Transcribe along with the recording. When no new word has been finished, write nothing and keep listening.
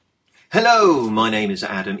Hello, my name is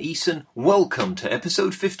Adam Eason. Welcome to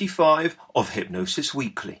episode 55 of Hypnosis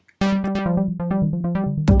Weekly.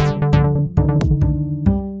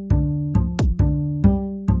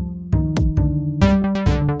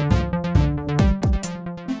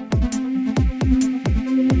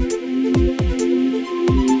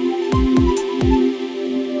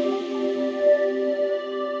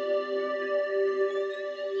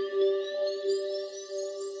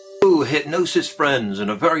 Hypnosis friends, and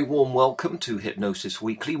a very warm welcome to Hypnosis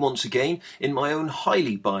Weekly. Once again, in my own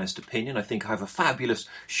highly biased opinion, I think I have a fabulous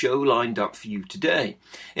show lined up for you today.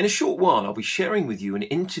 In a short while, I'll be sharing with you an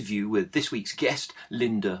interview with this week's guest,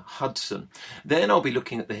 Linda Hudson. Then I'll be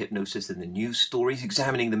looking at the hypnosis in the news stories,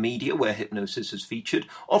 examining the media where hypnosis is featured,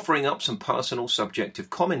 offering up some personal subjective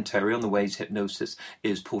commentary on the ways hypnosis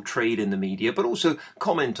is portrayed in the media, but also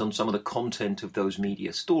comment on some of the content of those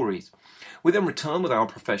media stories. We then return with our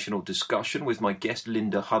professional discussion with my guest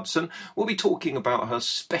Linda Hudson. We'll be talking about her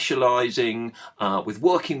specialising with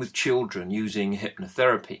working with children using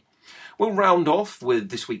hypnotherapy. We'll round off with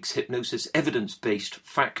this week's hypnosis evidence-based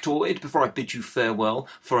factoid before I bid you farewell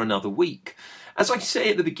for another week. As I say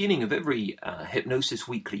at the beginning of every Hypnosis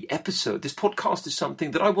Weekly episode, this podcast is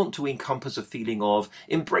something that I want to encompass a feeling of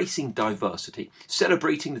embracing diversity,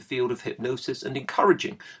 celebrating the field of hypnosis and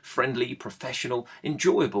encouraging friendly, professional,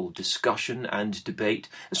 enjoyable discussion and debate,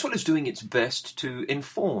 as well as doing its best to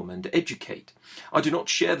inform and educate. I do not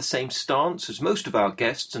share the same stance as most of our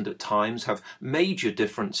guests and at times have major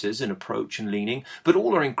differences in approach and leaning, but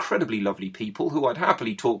all are incredibly lovely people who I'd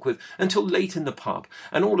happily talk with until late in the pub,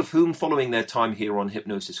 and all of whom, following their time here on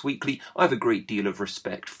Hypnosis Weekly, I have a great deal of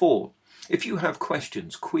respect for. If you have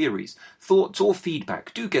questions, queries, thoughts or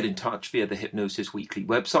feedback, do get in touch via the Hypnosis Weekly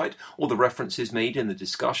website, or the references made in the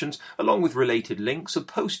discussions, along with related links, are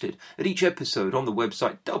posted at each episode on the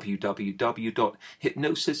website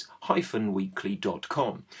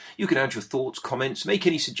www.hypnosis-weekly.com. You can add your thoughts, comments, make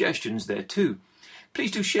any suggestions there too.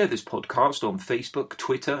 Please do share this podcast on Facebook,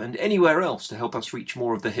 Twitter, and anywhere else to help us reach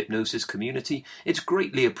more of the hypnosis community. It's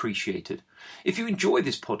greatly appreciated. If you enjoy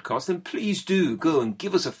this podcast, then please do go and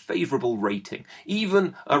give us a favourable rating,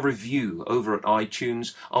 even a review over at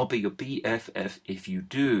iTunes. I'll be your BFF if you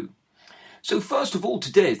do. So first of all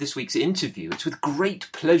today is this week's interview. It's with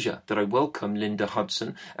great pleasure that I welcome Linda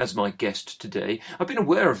Hudson as my guest today. I've been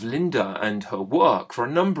aware of Linda and her work for a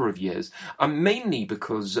number of years, mainly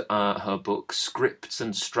because her book, Scripts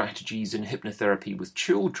and Strategies in Hypnotherapy with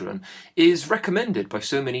Children, is recommended by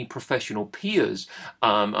so many professional peers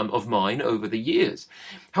of mine over the years.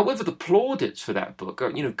 However, the plaudits for that book they're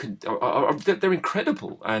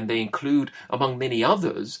incredible, and they include, among many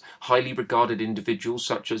others, highly regarded individuals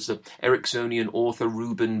such as the Ericksonian author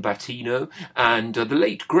Ruben Battino and the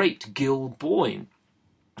late great Gil Boyne.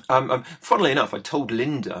 Funnily enough, I told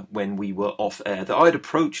Linda when we were off air that I had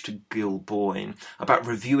approached Gil Boyne about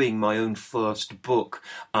reviewing my own first book,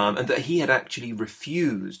 and that he had actually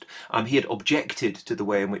refused. He had objected to the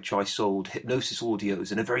way in which I sold hypnosis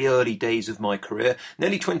audios in the very early days of my career,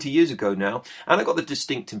 nearly 20 years ago now, and I got the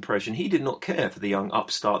distinct impression he did not care for the young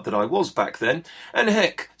upstart that I was back then, and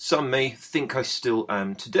heck, some may think I still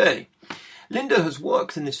am today. Linda has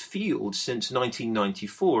worked in this field since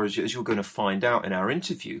 1994, as you're going to find out in our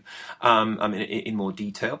interview, in more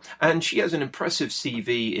detail. And she has an impressive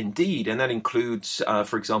CV indeed, and that includes,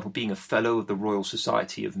 for example, being a Fellow of the Royal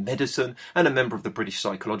Society of Medicine and a member of the British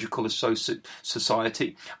Psychological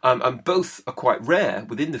Society. Both are quite rare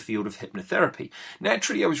within the field of hypnotherapy.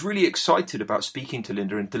 Naturally, I was really excited about speaking to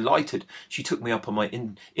Linda and delighted she took me up on my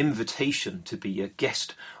invitation to be a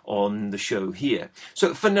guest on the show here.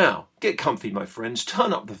 So for now, get comfy, my friends,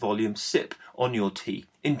 turn up the volume, sip on your tea.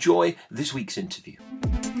 Enjoy this week's interview.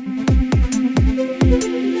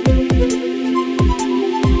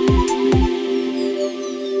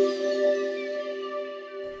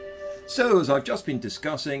 So, as I've just been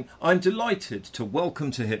discussing, I'm delighted to welcome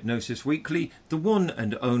to Hypnosis Weekly the one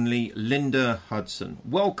and only Linda Hudson.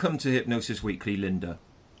 Welcome to Hypnosis Weekly, Linda.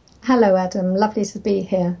 Hello, Adam. Lovely to be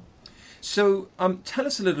here. So, tell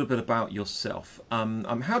us a little bit about yourself.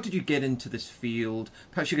 How did you get into this field?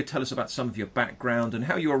 Perhaps you could tell us about some of your background and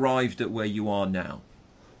how you arrived at where you are now.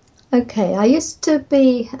 Okay, I used to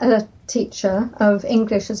be a teacher of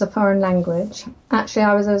English as a foreign language. Actually,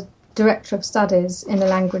 I was a director of studies in a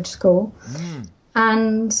language school.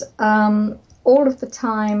 And all of the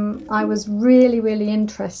time, I was really, really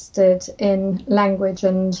interested in language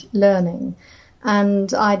and learning.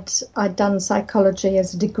 And I'd done psychology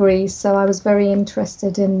as a degree, so I was very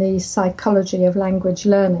interested in the psychology of language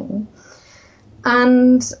learning.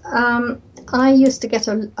 And I used to get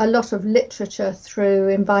a lot of literature through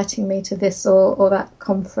inviting me to this or that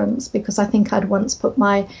conference, because I think I'd once put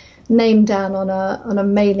my name down on a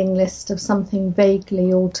mailing list of something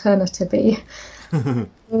vaguely alternative-y.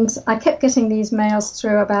 And I kept getting these mails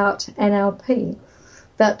through about NLP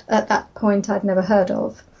that at that point I'd never heard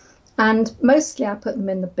of. And mostly I put them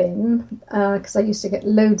in the bin because I used to get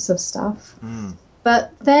loads of stuff.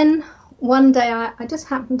 But then one day I just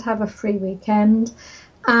happened to have a free weekend,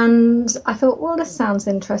 and I thought, well, this sounds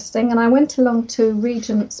interesting. And I went along to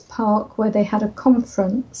Regent's Park, where they had a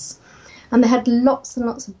conference, and they had lots and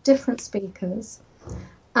lots of different speakers.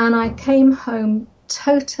 And I came home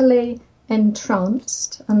totally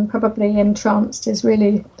entranced, and probably entranced is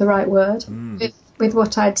really the right word, with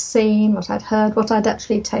what I'd seen, what I'd heard, what I'd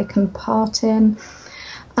actually taken part in.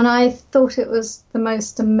 And I thought it was the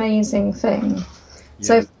most amazing thing. Yeah.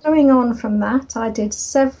 So following on from that, I did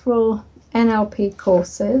several NLP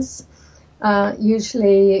courses,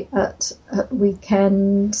 usually at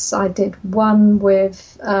weekends. I did one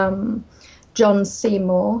with John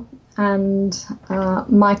Seymour and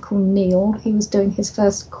Michael Neal. He was doing his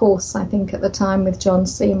first course, I think, at the time with John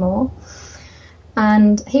Seymour.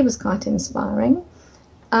 And he was quite inspiring.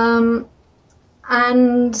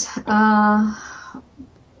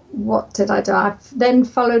 What did I do? I then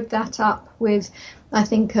followed that up with, I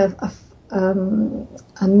think, a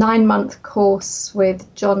 9-month course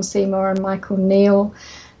with John Seymour and Michael Neal.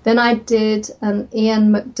 Then I did an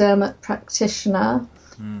Ian McDermott practitioner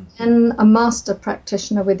and a master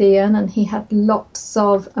practitioner with Ian, and he had lots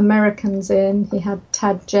of Americans in. He had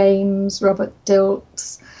Tad James, Robert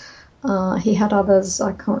Dilks. He had others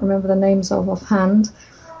I can't remember the names of offhand.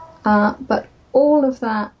 But all of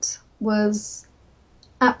that was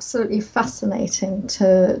absolutely fascinating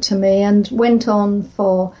to me, and went on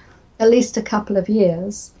for at least a couple of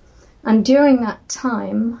years. And during that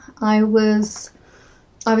time, I was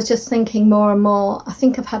just thinking more and more, I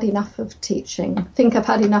think I've had enough of teaching. I think I've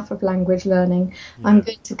had enough of language learning. Yeah. I'm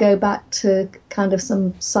going to go back to kind of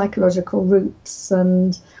some psychological roots,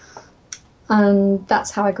 and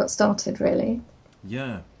that's how I got started, really.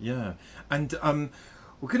 Yeah. And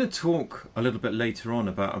we're going to talk a little bit later on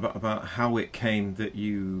about how it came that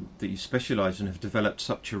you specialise and have developed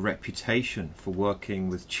such a reputation for working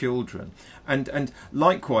with children, and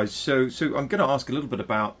likewise. So I'm going to ask a little bit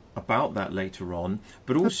about that later on.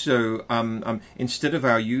 But also, instead of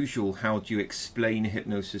our usual "how do you explain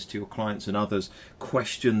hypnosis to your clients and others"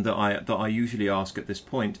 question that I usually ask at this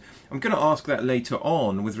point, I'm going to ask that later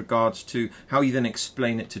on with regards to how you then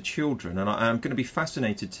explain it to children, and I'm going to be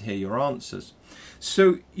fascinated to hear your answers.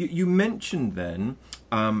 So you mentioned then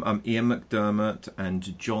Ian McDermott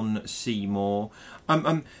and John Seymour.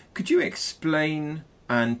 Could you explain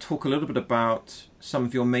and talk a little bit about some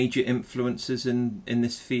of your major influences in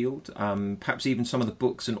this field? Perhaps even some of the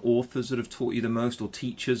books and authors that have taught you the most, or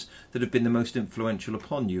teachers that have been the most influential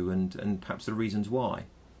upon you, and perhaps the reasons why?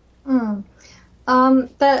 There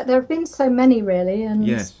have been so many, really. And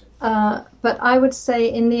yes. But I would say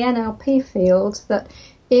in the NLP field that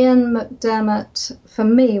Ian McDermott, for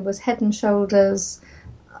me, was head and shoulders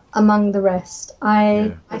among the rest.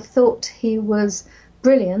 I thought he was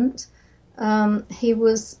brilliant. He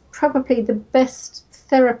was probably the best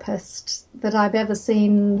therapist that I've ever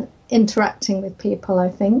seen interacting with people, I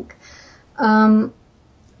think. And,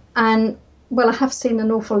 well, I have seen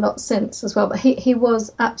an awful lot since as well, but he was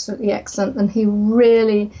absolutely excellent, and he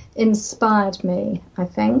really inspired me, I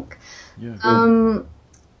think. Yeah.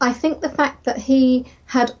 I think the fact that he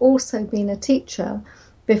had also been a teacher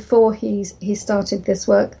before he started this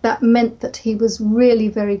work, that meant that he was really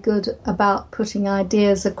very good about putting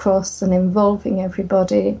ideas across and involving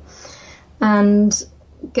everybody and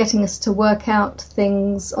getting us to work out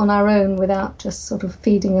things on our own without just sort of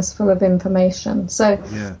feeding us full of information. So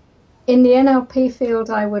in the NLP field,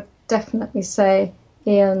 I would definitely say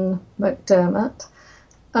Ian McDermott.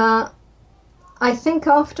 I think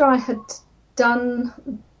after I had done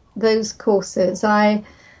those courses, I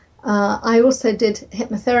also did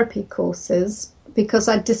hypnotherapy courses, because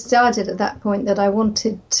I decided at that point that I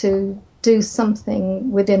wanted to do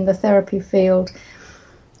something within the therapy field.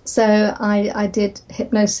 So I did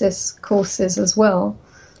hypnosis courses as well.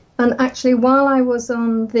 And actually, while I was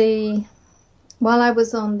on the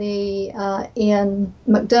Ian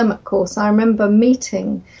McDermott course, I remember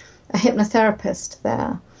meeting a hypnotherapist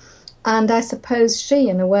there. And I suppose she,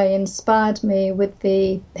 in a way, inspired me with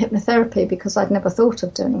the hypnotherapy, because I'd never thought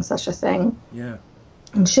of doing such a thing. Yeah.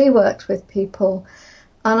 And she worked with people,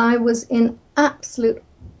 and I was in absolute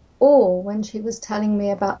awe when she was telling me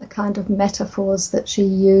about the kind of metaphors that she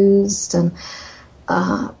used, and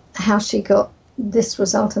how she got this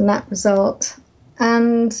result and that result.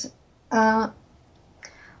 And I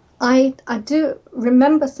do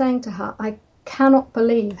remember saying to her, I cannot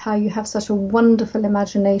believe how you have such a wonderful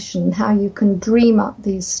imagination, how you can dream up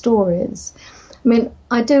these stories. I mean,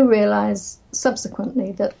 I do realise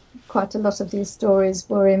subsequently that quite a lot of these stories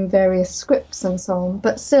were in various scripts and so on,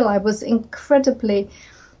 but still I was incredibly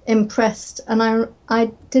impressed, and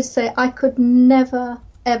I did say I could never,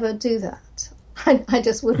 ever do that. I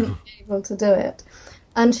just wouldn't be able to do it.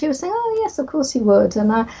 And she was saying, oh, yes, of course you would.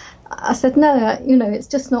 And I said, no, it's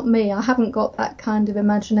just not me. I haven't got that kind of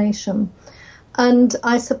imagination. And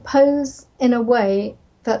I suppose, in a way,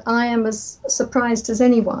 that I am as surprised as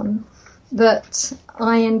anyone that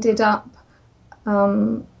I ended up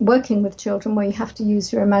working with children where you have to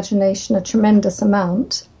use your imagination a tremendous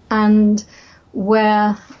amount, and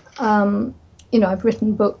where, I've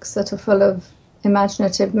written books that are full of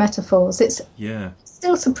imaginative metaphors. It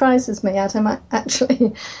still surprises me, Adam,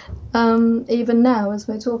 actually, even now as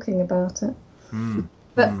we're talking about it.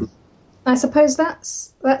 But I suppose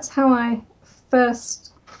that's how I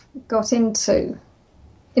first got into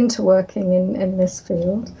working in this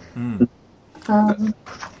field.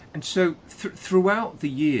 And so throughout the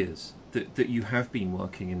years that you have been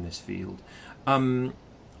working in this field, what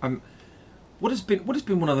has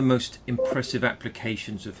been one of the most impressive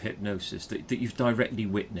applications of hypnosis that you've directly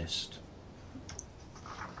witnessed?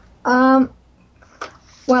 Well,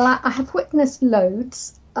 I have witnessed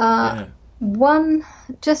loads. One,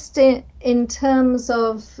 just in terms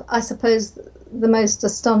of, I suppose, the most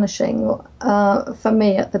astonishing for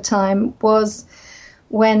me at the time was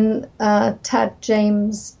when Tad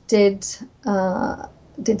James did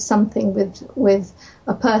something with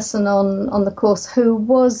a person on the course who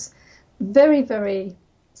was very, very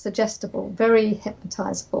suggestible, very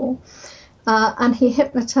hypnotizable, and he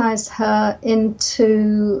hypnotized her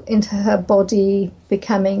into her body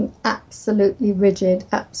becoming absolutely rigid,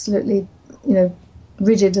 absolutely,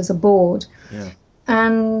 rigid as a board. Yeah.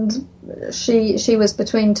 And she was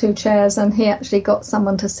between two chairs, and he actually got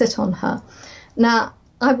someone to sit on her. Now,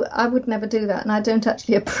 I would never do that, and I don't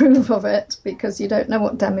actually approve of it because you don't know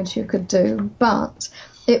what damage you could do. But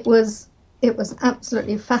it was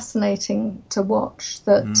absolutely fascinating to watch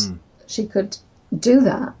that she could do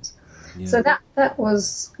that. Yeah. So that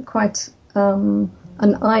was quite an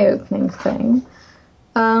eye-opening thing.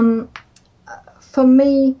 For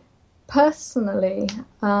me personally,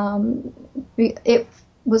 it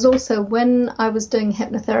was also when I was doing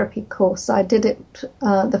hypnotherapy course. I did it,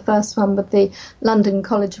 the first one with the London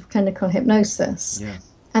College of Clinical Hypnosis. Yeah.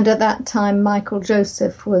 And at that time, Michael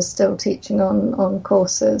Joseph was still teaching on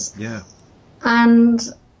courses. Yeah. And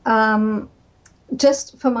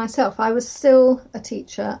just for myself, I was still a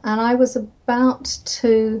teacher, and I was about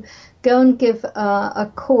to go and give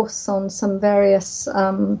a course on some various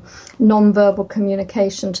non-verbal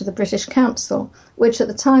communication to the British Council, which at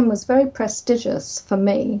the time was very prestigious for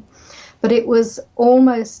me, but it was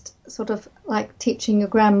almost sort of like teaching your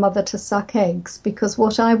grandmother to suck eggs, because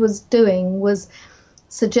what I was doing was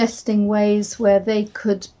suggesting ways where they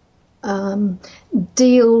could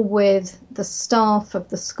deal with the staff of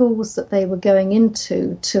the schools that they were going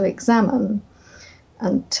into to examine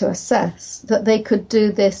and to assess, that they could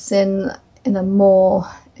do this in a more,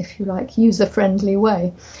 if you like, user-friendly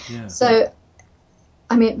way. Yeah. So,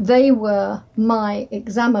 I mean, they were my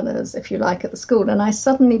examiners, if you like, at the school, and I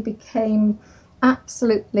suddenly became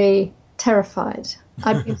absolutely terrified.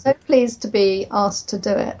 I'd been so pleased to be asked to do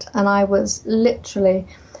it, and I was literally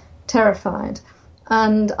terrified.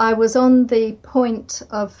 And I was on the point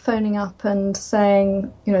of phoning up and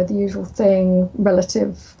saying, the usual thing,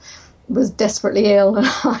 relative was desperately ill and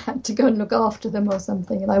I had to go and look after them or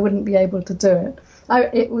something, and I wouldn't be able to do it.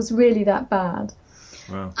 It was really that bad.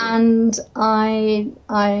 Wow. And I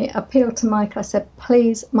appealed to Michael. I said,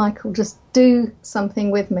 please, Michael, just do something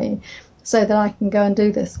with me so that I can go and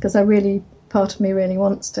do this, because part of me really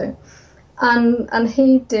wants to. And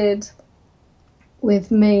he did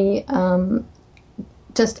with me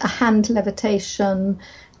just a hand levitation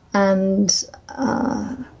and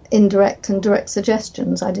indirect and direct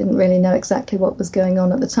suggestions. I didn't really know exactly what was going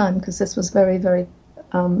on at the time, because this was very, very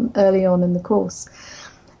early on in the course.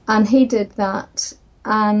 And he did that,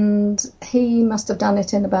 and he must have done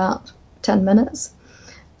it in about 10 minutes.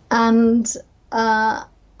 And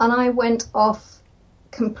I went off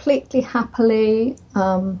completely happily.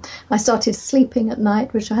 I started sleeping at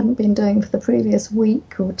night, which I hadn't been doing for the previous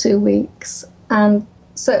week or 2 weeks. And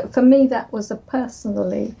so for me, that was a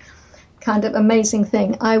personally kind of amazing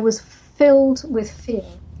thing. I was filled with fear.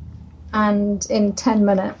 And in 10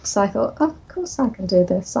 minutes, I thought, of course I can do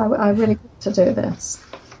this. I really want to do this.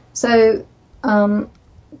 So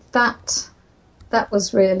that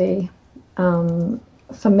was really,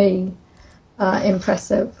 for me,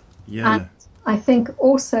 impressive. Yeah. And I think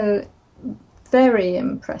also very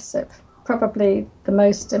impressive, probably the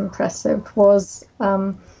most impressive, was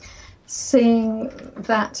seeing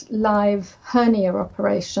that live hernia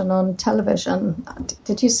operation on television.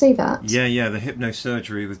 Did you see that? Yeah, the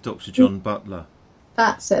hypnosurgery with Dr. John Butler.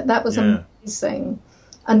 That's it. That was amazing.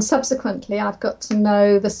 And subsequently, I've got to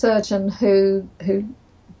know the surgeon who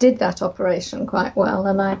did that operation quite well,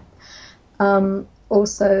 and I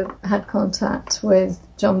also had contact with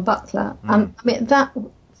John Butler. I mean,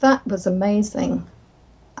 that was amazing,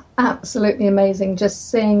 absolutely amazing.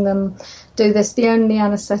 Just seeing them do this. The only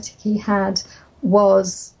anaesthetic he had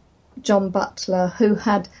was John Butler, who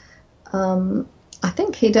had, I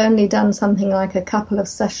think he'd only done something like a couple of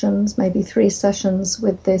sessions, maybe 3 sessions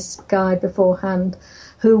with this guy beforehand,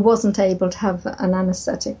 who wasn't able to have an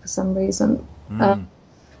anaesthetic for some reason. And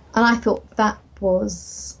I thought that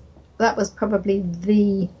was probably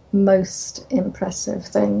the most impressive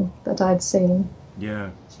thing that I'd seen.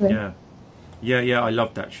 Yeah. I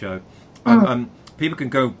loved that show. People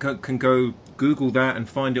can go Google that and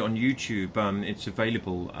find it on YouTube. It's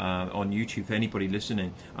available on YouTube for anybody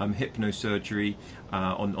listening. Hypnosurgery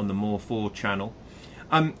on the More 4 channel.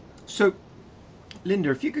 So,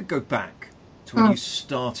 Linda, if you could go back to when you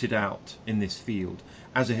started out in this field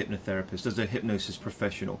as a hypnotherapist, as a hypnosis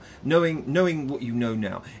professional, knowing what you know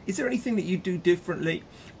now, is there anything that you do differently?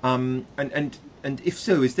 And if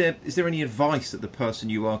so, is there any advice that the person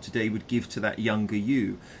you are today would give to that younger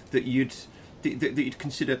you that you'd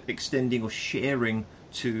consider extending or sharing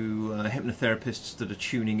to hypnotherapists that are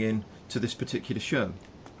tuning in to this particular show?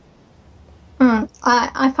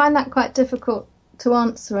 I find that quite difficult to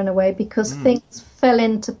answer in a way, because things fell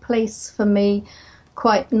into place for me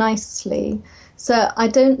quite nicely. So I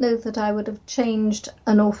don't know that I would have changed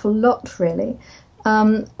an awful lot, really.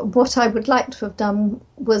 What I would like to have done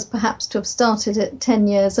was perhaps to have started it 10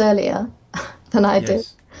 years earlier than I did.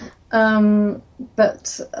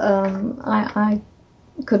 But I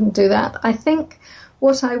couldn't do that. I think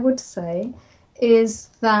what I would say is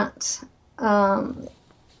that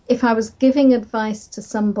if I was giving advice to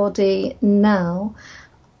somebody now,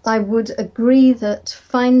 I would agree that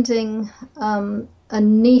finding a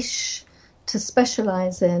niche to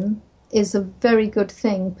specialise in is a very good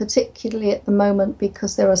thing, particularly at the moment,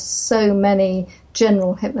 because there are so many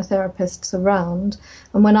general hypnotherapists around.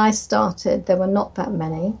 And when I started, there were not that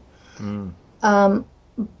many.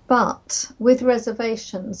 But with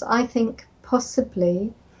reservations, I think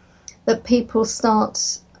possibly that people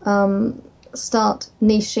start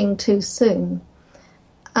niching too soon,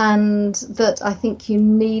 and that I think you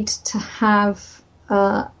need to have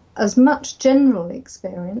as much general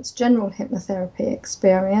hypnotherapy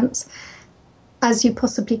experience as you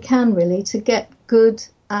possibly can, really, to get good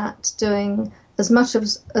at doing as much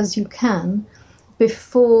as you can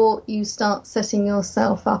before you start setting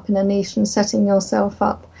yourself up in a niche and setting yourself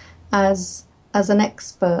up as an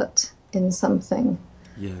expert in something.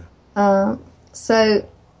 So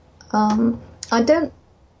I don't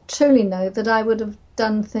truly know that I would have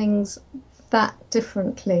done things that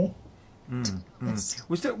differently.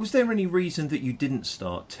 Was there any reason that you didn't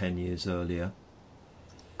start 10 years earlier?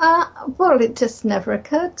 Well, it just never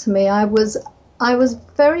occurred to me. I was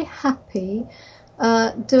very happy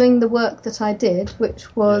doing the work that I did,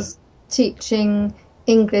 which was teaching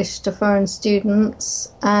English to foreign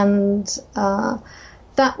students, and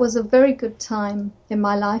that was a very good time in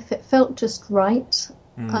my life. It felt just right,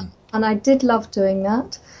 and I did love doing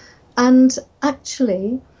that. And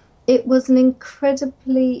actually, it was an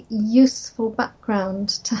incredibly useful background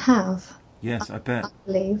to have. Yes, I bet. I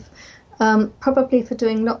believe. Probably for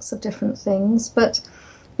doing lots of different things, but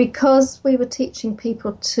because we were teaching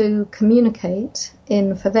people to communicate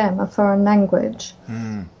in, for them, a foreign language,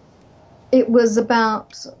 it was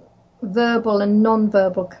about verbal and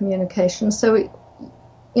non-verbal communication. So,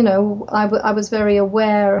 I was very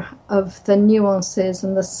aware of the nuances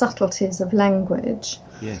and the subtleties of language.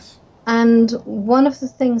 Yes. And one of the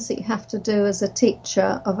things that you have to do as a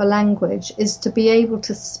teacher of a language is to be able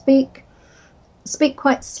to speak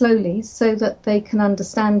quite slowly so that they can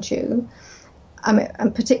understand you. I mean,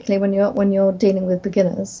 and particularly when you're dealing with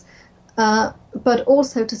beginners, but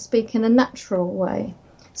also to speak in a natural way.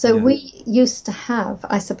 So we used to have,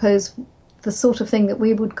 I suppose, the sort of thing that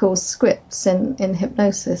we would call scripts in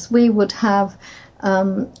hypnosis. We would have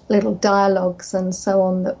little dialogues and so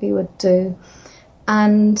on that we would do,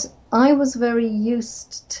 and I was very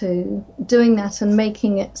used to doing that and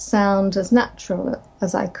making it sound as natural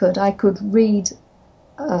as I could. I could read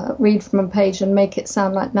read from a page and make it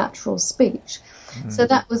sound like natural speech. So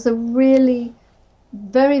that was a really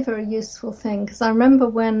very, very useful thing, because I remember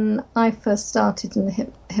when I first started in the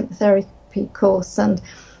hypnotherapy course, and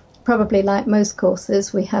probably like most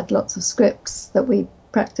courses, we had lots of scripts that we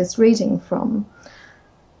practiced reading from.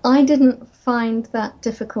 I didn't find that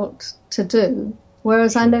difficult to do,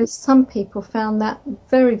 whereas I know some people found that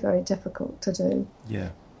very, very difficult to do.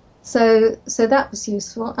 Yeah. So that was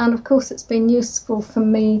useful, and of course it's been useful for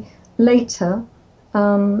me later,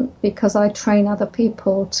 because I train other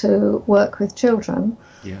people to work with children.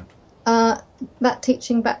 Yeah. That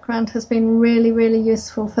teaching background has been really, really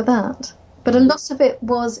useful for that. But a lot of it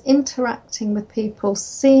was interacting with people,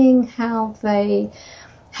 seeing how they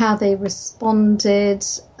responded,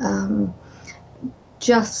 can't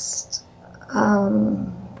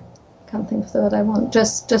think of the word I want,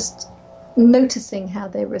 just noticing how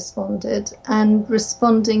they responded and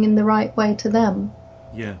responding in the right way to them.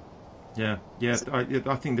 Yeah. I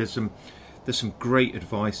think there's some great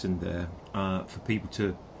advice in there for people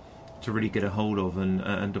to really get a hold of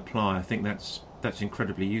and apply. I think that's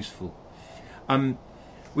incredibly useful.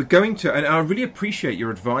 We're going to, and I really appreciate your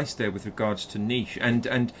advice there with regards to niche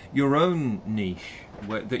and your own niche,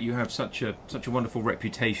 that you have such a wonderful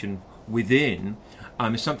reputation within.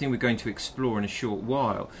 Is something we're going to explore in a short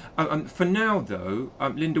while. For now, though,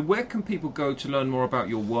 Linda, where can people go to learn more about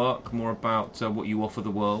your work, more about what you offer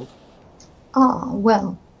the world?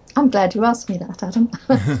 Well, I'm glad you asked me that, Adam.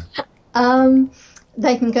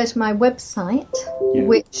 They can go to my website,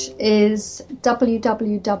 which is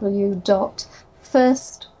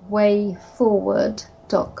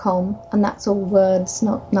www.firstwayforward.com, and that's all words,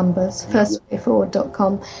 not numbers,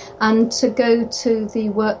 firstwayforward.com, and to go to the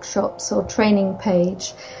workshops or training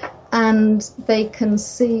page, and they can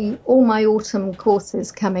see all my autumn courses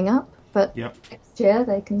coming up, but next year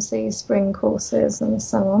they can see spring courses and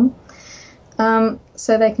so on.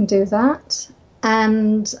 So they can do that,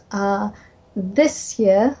 and this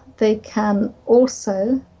year they can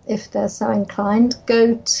also, if they're so inclined,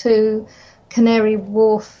 go to Canary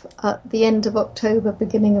Wharf at the end of October,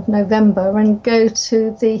 beginning of November, and go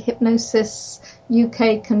to the Hypnosis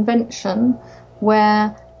UK convention,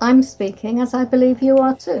 where I'm speaking, as I believe you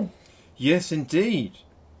are too. Yes, indeed.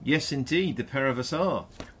 The pair of us are.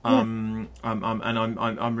 And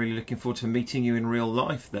I'm really looking forward to meeting you in real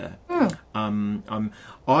life there.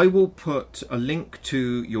 I will put a link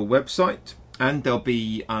to your website, and there'll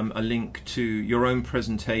be a link to your own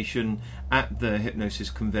presentation at the Hypnosis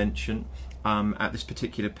convention, at this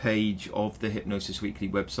particular page of the Hypnosis Weekly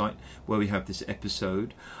website where we have this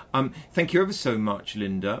episode. Thank you ever so much,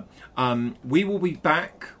 Linda. We will be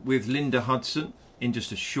back with Linda Hudson in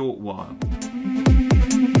just a short while.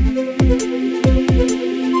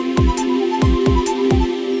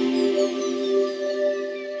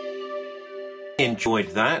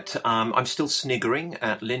 Enjoyed that. I'm still sniggering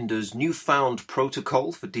at Linda's newfound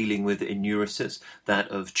protocol for dealing with enuresis, that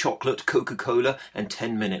of chocolate, Coca-Cola and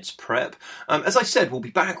 10 minutes prep. As I said, we'll be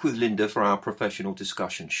back with Linda for our professional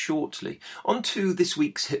discussion shortly. On to this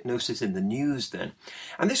week's Hypnosis in the News then.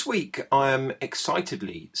 And this week I am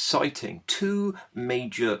excitedly citing two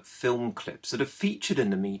major film clips that have featured in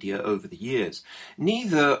the media over the years.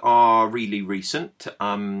 Neither are really recent,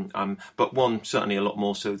 but one certainly a lot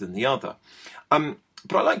more so than the other.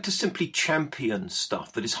 But I like to simply champion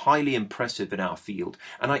stuff that is highly impressive in our field,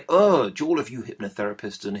 and I urge all of you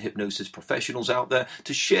hypnotherapists and hypnosis professionals out there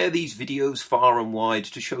to share these videos far and wide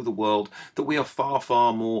to show the world that we are far,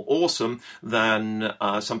 far more awesome than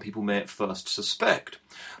some people may at first suspect.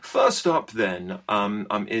 First up then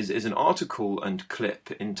is an article and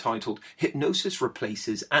clip entitled "Hypnosis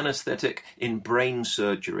Replaces Anesthetic in Brain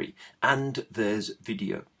Surgery," and there's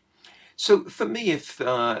video. So for me,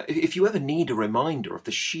 if you ever need a reminder of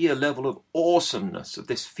the sheer level of awesomeness of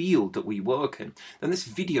this field that we work in, then this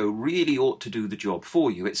video really ought to do the job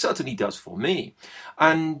for you. It certainly does for me.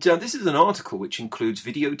 And this is an article which includes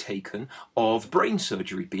video taken of brain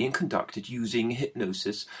surgery being conducted using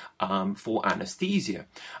hypnosis for anesthesia.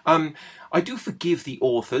 I do forgive the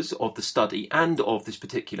authors of the study and of this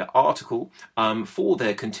particular article for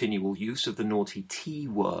their continual use of the naughty T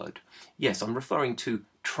word. Yes, I'm referring to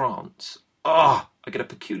trance. I get a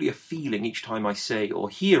peculiar feeling each time I say or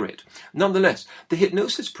hear it. Nonetheless, the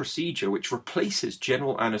hypnosis procedure which replaces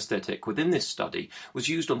general anaesthetic within this study was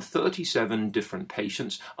used on 37 different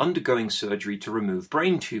patients undergoing surgery to remove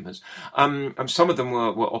brain tumours. Some of them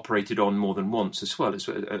were operated on more than once as well,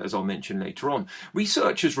 as I'll mention later on.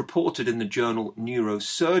 Researchers reported in the journal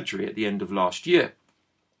Neurosurgery at the end of last year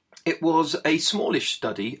It was a smallish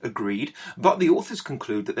study, agreed, but the authors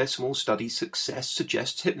conclude that their small study's success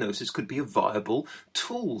suggests hypnosis could be a viable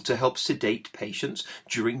tool to help sedate patients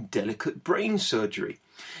during delicate brain surgery.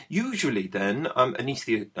 Usually then,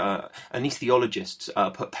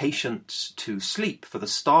 anesthesiologists put patients to sleep for the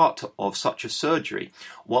start of such a surgery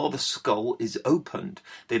while the skull is opened.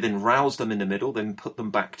 They then rouse them in the middle, then put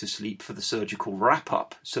them back to sleep for the surgical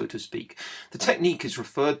wrap-up, so to speak. The technique is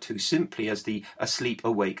referred to simply as the asleep,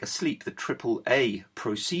 awake, asleep, the AAA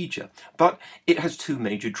procedure. But it has two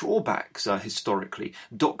major drawbacks historically.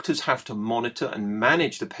 Doctors have to monitor and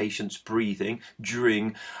manage the patient's breathing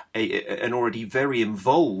during an already very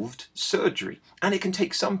involved surgery, and it can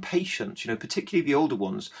take some patients, particularly the older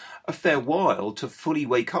ones, a fair while to fully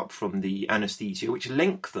wake up from the anesthesia, which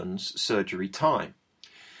lengthens surgery time.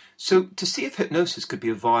 So, to see if hypnosis could be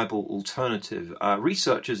a viable alternative,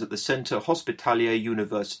 researchers at the Centre Hospitalier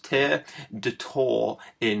Universitaire de Tours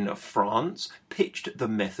in France pitched the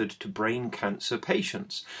method to brain cancer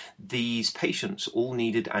patients. These patients all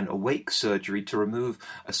needed an awake surgery to remove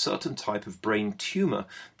a certain type of brain tumour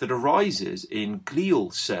that arises in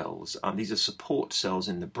glial cells. These are support cells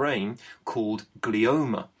in the brain called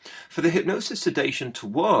glioma. For the hypnosis sedation to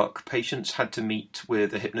work, patients had to meet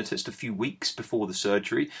with a hypnotist a few weeks before the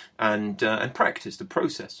surgery and practice the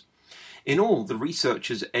process. In all, the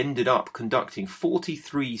researchers ended up conducting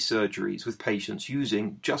 43 surgeries with patients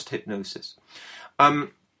using just hypnosis.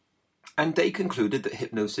 And they concluded that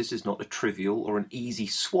hypnosis is not a trivial or an easy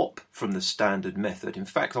swap from the standard method. In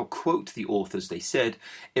fact, I'll quote the authors. They said,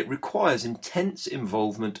 "It requires intense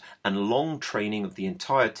involvement and long training of the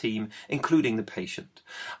entire team, including the patient.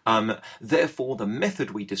 Therefore, the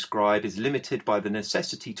method we describe is limited by the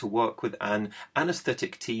necessity to work with an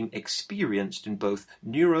anesthetic team experienced in both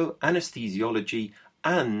neuroanesthesiology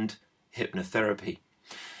and hypnotherapy."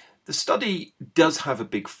 The study does have a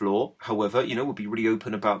big flaw, however, we'll be really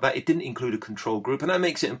open about that. It didn't include a control group, and that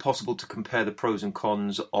makes it impossible to compare the pros and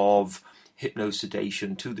cons of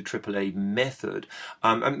hypnosedation to the AAA method.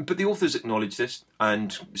 But the authors acknowledge this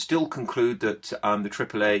and still conclude that the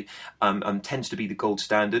AAA tends to be the gold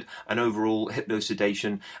standard, and overall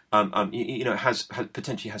hypnosedation has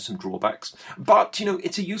potentially has some drawbacks. But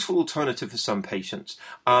it's a useful alternative for some patients.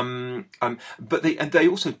 But they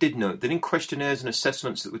also did note that in questionnaires and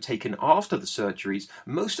assessments that were taken after the surgeries,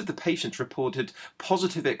 most of the patients reported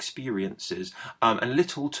positive experiences and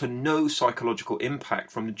little to no psychological impact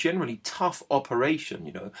from the generally tough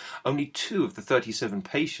operation. Only 2 of the 37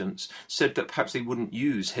 patients said that perhaps they wouldn't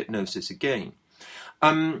use hypnosis again.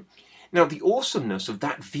 Now, the awesomeness of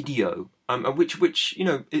that video, which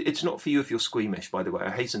it's not for you if you're squeamish, by the way,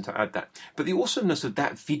 I hasten to add that, but the awesomeness of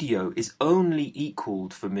that video is only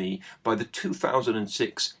equalled for me by the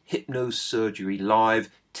 2006 Hypnosurgery Live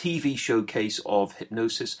TV showcase of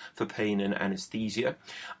hypnosis for pain and anesthesia.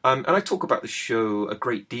 And I talk about the show a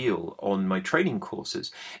great deal on my training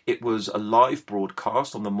courses. It was a live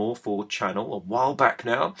broadcast on the More4 channel a while back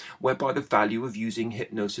now, whereby the value of using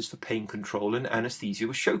hypnosis for pain control and anesthesia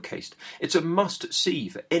was showcased. It's a must-see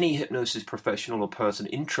for any hypnosis professional or person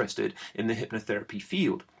interested in the hypnotherapy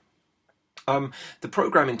field. The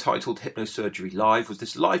programme entitled Hypnosurgery Live was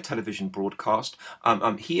this live television broadcast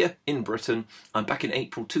here in Britain back in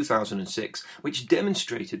April 2006, which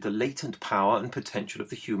demonstrated the latent power and potential of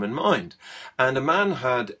the human mind. And a man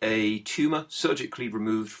had a tumour surgically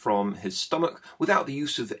removed from his stomach without the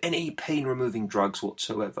use of any pain-removing drugs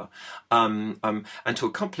whatsoever. And to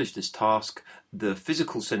accomplish this task, the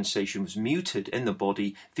physical sensation was muted in the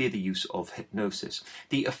body via the use of hypnosis.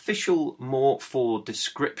 The official More4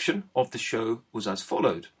 description of the show was as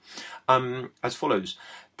follows.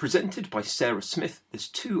 Presented by Sarah Smith, this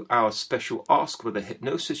 2-hour special asked whether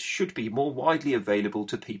hypnosis should be more widely available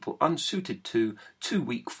to people unsuited to, too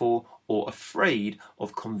weak for, or afraid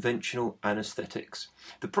of conventional anaesthetics.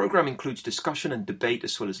 The programme includes discussion and debate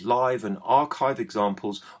as well as live and archive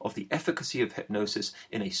examples of the efficacy of hypnosis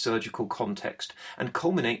in a surgical context, and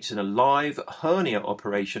culminates in a live hernia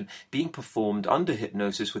operation being performed under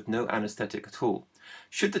hypnosis with no anaesthetic at all.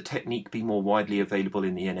 Should the technique be more widely available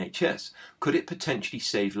in the NHS? Could it potentially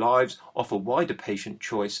save lives, offer wider patient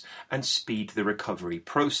choice, and speed the recovery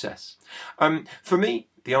process? For me,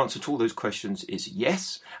 the answer to all those questions is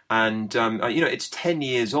yes, and it's 10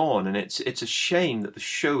 years on, and it's a shame that the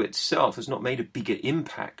show itself has not made a bigger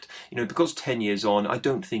impact. Because 10 years on, I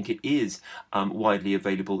don't think it is widely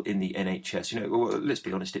available in the NHS. Well, let's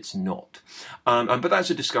be honest, it's not. But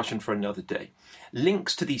that's a discussion for another day.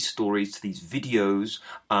 Links to these stories, to these videos,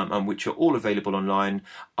 which are all available online,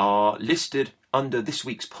 are listed under this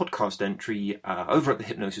week's podcast entry over at the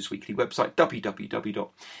Hypnosis Weekly website,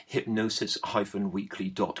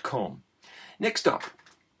 www.hypnosis-weekly.com. Next up,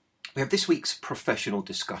 we have this week's professional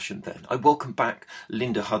discussion then. I welcome back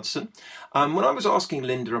Linda Hudson. When I was asking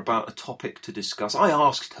Linda about a topic to discuss, I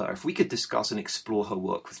asked her if we could discuss and explore her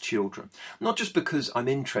work with children. Not just because I'm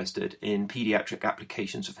interested in paediatric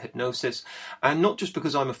applications of hypnosis, and not just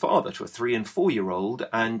because I'm a father to a 3- and 4-year-old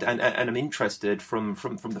and I'm interested from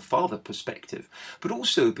the father perspective, but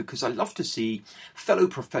also because I love to see fellow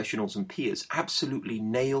professionals and peers absolutely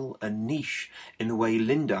nail a niche in the way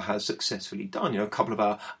Linda has successfully done. A couple of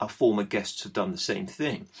our former guests have done the same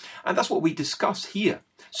thing. And that's what we discuss here.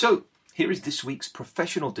 So here is this week's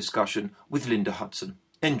professional discussion with Linda Hudson.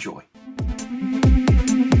 Enjoy.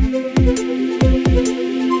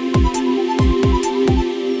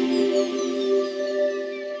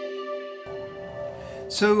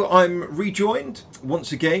 So I'm rejoined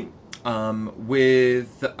once again by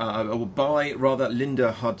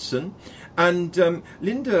Linda Hudson. And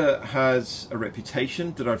Linda has a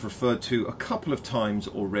reputation that I've referred to a couple of times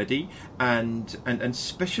already, and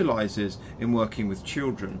specialises in working with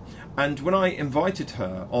children. And when I invited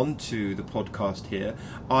her onto the podcast here,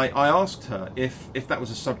 I asked her if that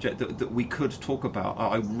was a subject that we could talk about.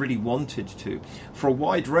 I really wanted to, for a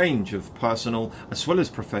wide range of personal as well as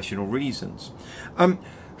professional reasons.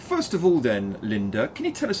 First of all, then, Linda, can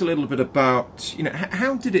you tell us a little bit about,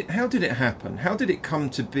 how did it happen? How did it come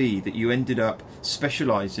to be that you ended up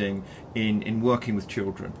specialising in working with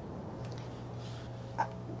children?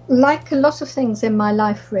 Like a lot of things in my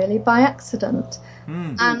life, really, by accident.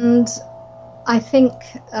 And I think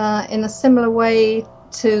in a similar way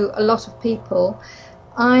to a lot of people,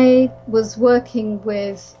 I was working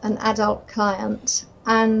with an adult client,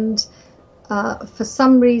 and for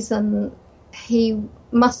some reason he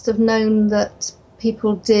must have known that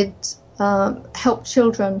people did help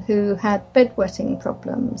children who had bedwetting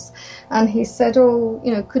problems. And he said,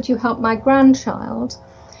 could you help my grandchild?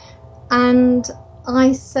 And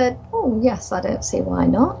I said, oh, yes, I don't see why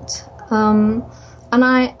not. And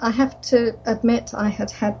I have to admit I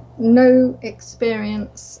had no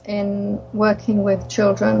experience in working with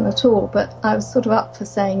children at all, but I was sort of up for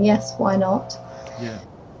saying, yes, why not? Yeah.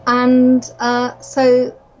 And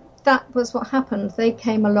so that was what happened. They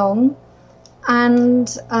came along,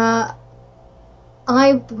 and I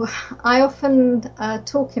often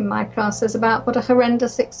talk in my classes about what a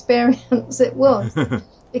horrendous experience it was,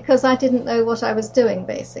 because I didn't know what I was doing,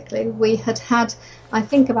 basically. We had, I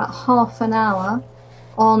think, about half an hour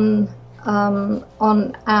on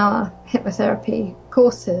our hypnotherapy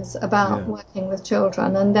courses about working with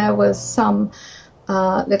children, and there was some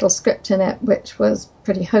little script in it which was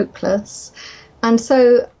pretty hopeless. And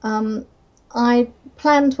so I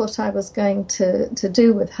planned what I was going to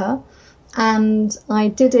do with her, and I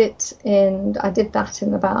did that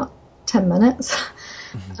in about 10 minutes,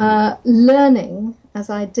 learning as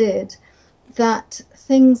I did that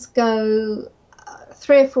things go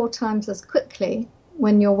 3 or 4 times as quickly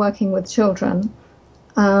when you're working with children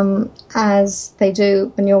as they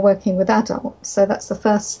do when you're working with adults. So that's the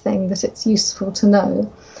first thing that it's useful to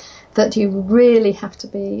know, that you really have to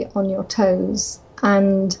be on your toes.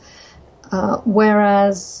 And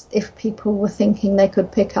whereas if people were thinking they could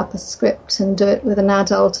pick up a script and do it with an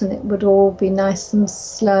adult and it would all be nice and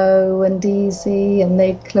slow and easy, and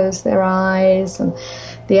they'd close their eyes and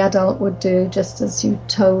the adult would do just as you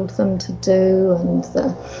told them to do, and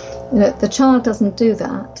the child doesn't do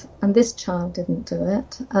that, and this child didn't do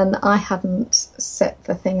it, and I hadn't set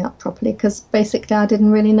the thing up properly because basically I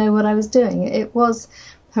didn't really know what I was doing. It was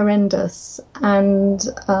horrendous, and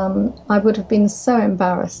I would have been so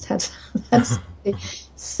embarrassed had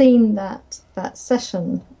seen that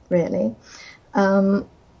session, really. And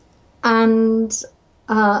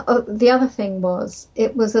the other thing was,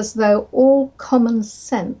 it was as though all common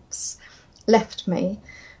sense left me,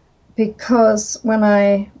 because when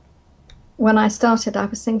I started, I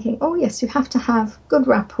was thinking, oh yes, you have to have good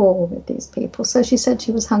rapport with these people. So she said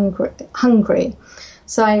she was hungry.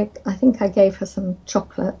 So I think I gave her some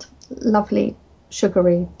chocolate, lovely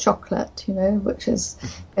sugary chocolate, which is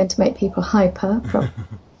going to make people hyper.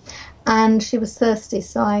 And she was thirsty,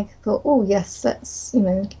 so I thought, oh yes, let's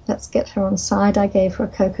get her on side. I gave her a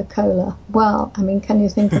Coca-Cola. Well, I mean, can you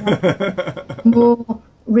think of more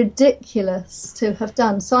ridiculous to have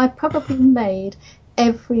done? So I probably made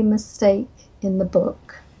every mistake in the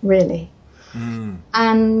book, really.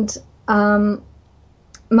 And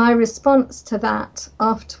my response to that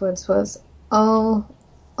afterwards was, oh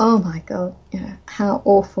my God, how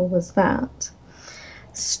awful was that?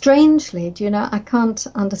 strangely, do you know, I can't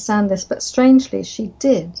understand this, but strangely she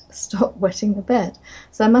did stop wetting the bed.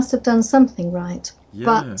 So I must have done something right. Yeah.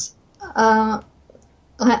 But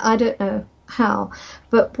I don't know how.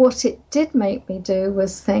 But what it did make me do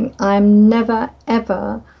was think, I'm never,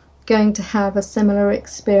 ever going to have a similar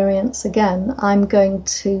experience again. I'm going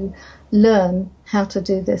to learn how to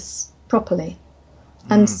do this properly.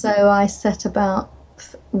 And so I set about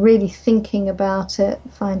really thinking about it,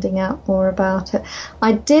 finding out more about it.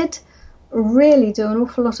 I did really do an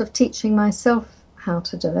awful lot of teaching myself how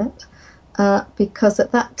to do it, because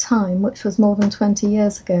at that time, which was more than 20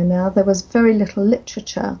 years ago now, there was very little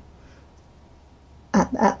literature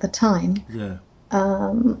at the time. Yeah.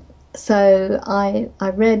 So I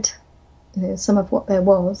read, some of what there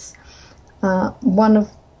was, one of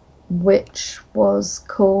which was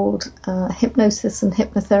called Hypnosis and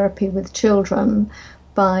Hypnotherapy with Children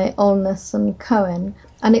by Olness and Cohen,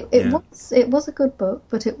 and it was a good book,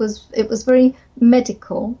 but it was very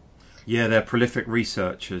medical. Yeah, they're prolific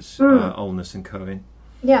researchers, Olness and Cohen.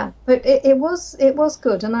 Yeah, but it was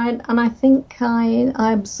good, and I think I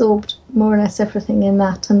absorbed more or less everything in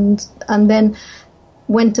that, and then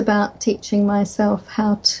went about teaching myself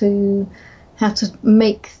how to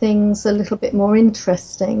make things a little bit more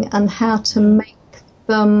interesting, and how to make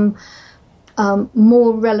them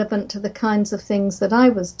more relevant to the kinds of things that I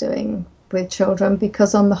was doing with children,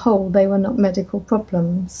 because on the whole they were not medical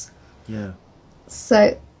problems. Yeah.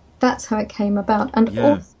 So that's how it came about. And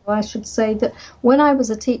also I should say that when I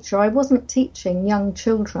was a teacher, I wasn't teaching young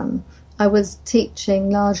children. I was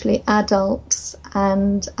teaching largely adults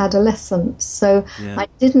and adolescents. So I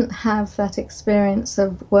didn't have that experience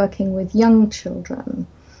of working with young children.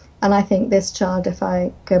 And I think this child, if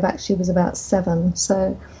I go back, she was about 7.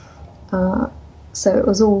 So it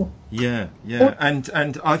was all... Yeah.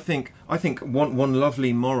 And I think one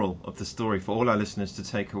lovely moral of the story for all our listeners to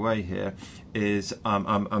take away here is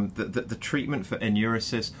the treatment for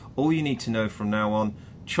enuresis. All you need to know from now on: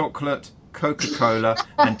 chocolate, Coca-Cola,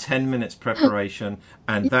 and 10 minutes preparation,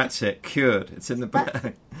 and that's it, cured. It's in the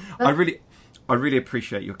bag. I really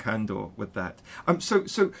appreciate your candor with that.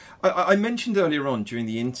 So I mentioned earlier on during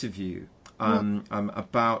the interview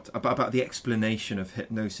about the explanation of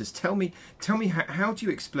hypnosis. Tell me how do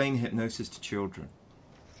you explain hypnosis to children?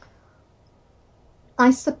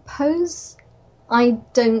 I suppose I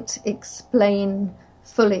don't explain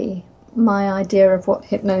fully my idea of what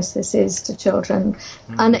hypnosis is to children,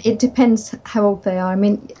 and it depends how old they are. I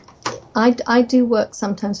mean, I do work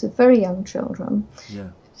sometimes with very young children,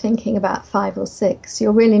 thinking about 5 or 6.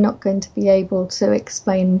 You're really not going to be able to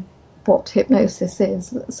explain what hypnosis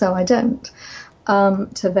is, so I don't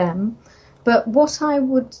to them. But what I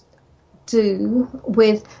would do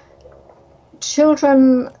with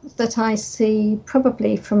children that I see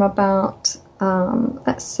probably from about,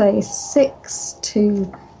 let's say, 6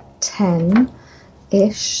 to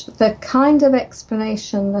 10-ish, the kind of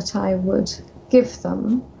explanation that I would give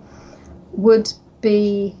them would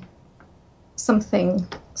be something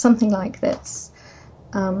like this.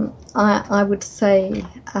 I would say,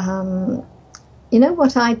 you know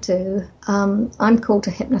what I do? I'm called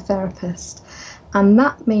a hypnotherapist, and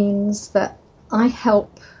that means that I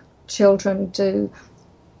help children do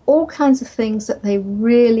all kinds of things that they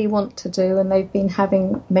really want to do, and they've been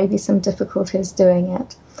having maybe some difficulties doing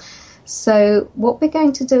it. So what we're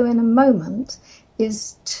going to do in a moment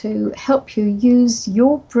is to help you use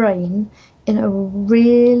your brain in a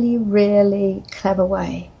really, really clever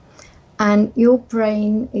way. And your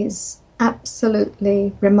brain is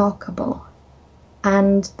absolutely remarkable.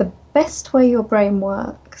 And the best way your brain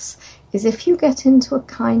works is if you get into a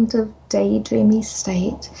kind of daydreamy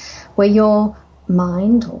state where your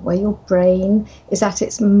mind or where your brain is at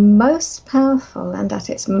its most powerful and at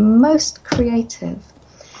its most creative.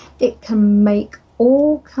 It can make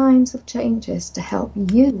all kinds of changes to help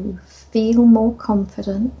you feel more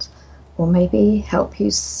confident, or maybe help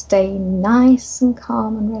you stay nice and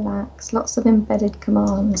calm and relaxed. Lots of embedded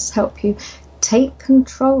commands help you take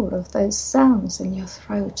control of those sounds in your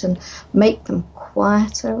throat and make them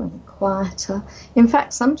quieter and quieter. In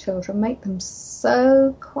fact, some children make them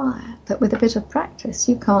so quiet that with a bit of practice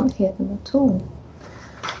you can't hear them at all.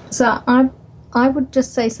 So I would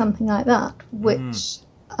just say something like that, which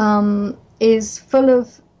is full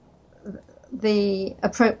of the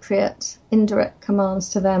appropriate indirect commands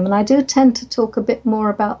to them. And I do tend to talk a bit more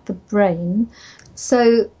about the brain.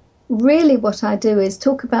 So really what I do is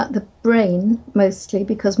talk about the brain mostly,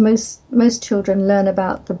 because most children learn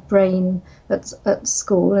about the brain at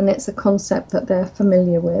school, and it's a concept that they're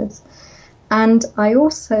familiar with. And I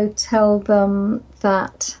also tell them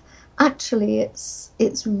that actually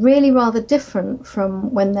it's really rather different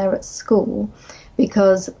from when they're at school,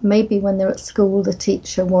 because maybe when they're at school the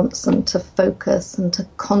teacher wants them to focus and to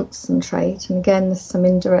concentrate, and again there's some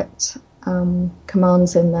indirect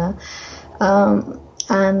commands in there,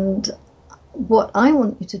 and what I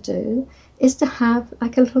want you to do is to have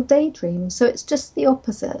like a little daydream. So it's just the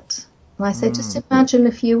opposite. And I say, just imagine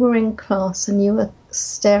if you were in class and you were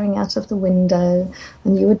staring out of the window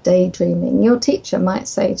and you were daydreaming. Your teacher might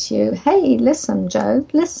say to you, hey, listen, Joe,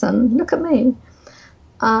 listen, look at me.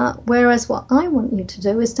 Whereas what I want you to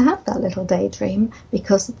do is to have that little daydream,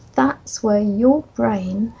 because that's where your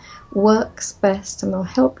brain works best and will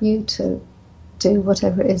help you to do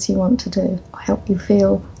whatever it is you want to do, help you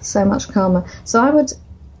feel so much calmer. So I would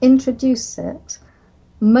introduce it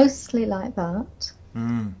mostly like that.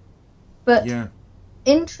 But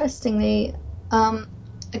interestingly,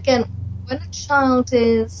 again, when a child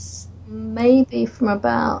is maybe from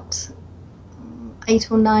about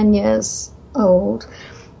 8 or 9 years old,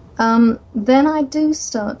 then I do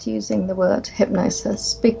start using the word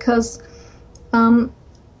hypnosis, because a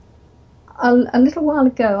little while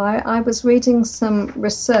ago I was reading some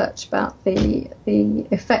research about the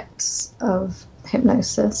effects of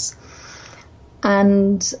hypnosis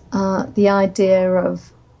and the idea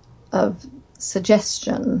of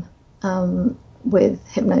suggestion with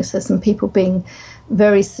hypnosis, and people being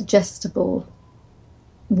very suggestible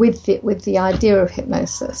with the idea of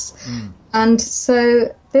hypnosis. And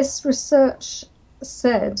so this research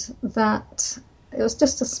said that it was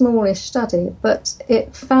just a smallish study, but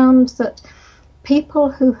it found that people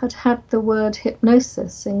who had had the word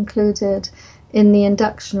hypnosis included in the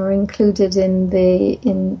induction or included in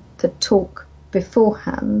the talk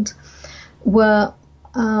beforehand were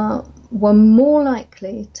more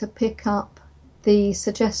likely to pick up the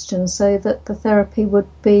suggestion, so that the therapy would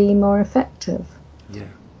be more effective. Yeah.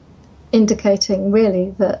 Indicating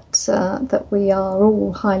really that we are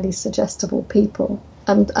all highly suggestible people,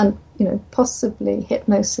 and you know, possibly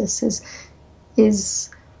hypnosis is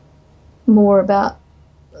more about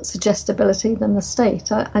suggestibility than the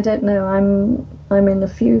state. I don't know. I'm in a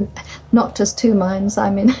few, not just two minds.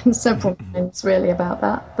 I'm in several minds really about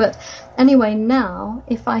that. But anyway, now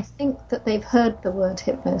if I think that they've heard the word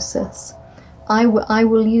hypnosis, I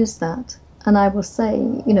will use that, and I will say,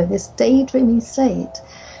 you know, this daydreamy state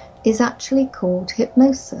is actually called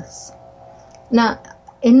hypnosis. Now,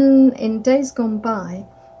 in days gone by,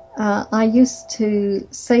 I used to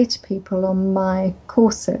say to people on my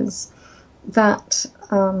courses that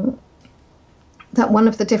that one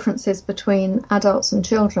of the differences between adults and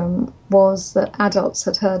children was that adults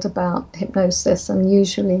had heard about hypnosis and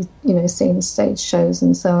usually, you know, seen stage shows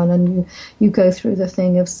and so on, and you go through the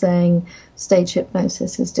thing of saying stage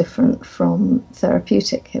hypnosis is different from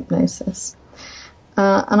therapeutic hypnosis.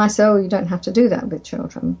 And I say, oh, you don't have to do that with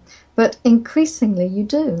children. But increasingly you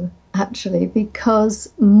do, actually,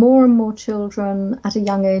 because more and more children at a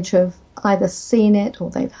young age have either seen it or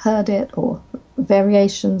they've heard it or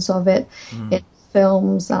variations of it in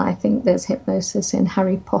films. I think there's hypnosis in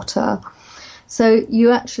Harry Potter. So you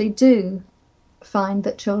actually do find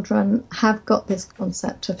that children have got this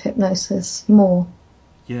concept of hypnosis more.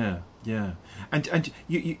 Yeah, yeah. And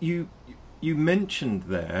you mentioned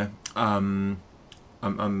there,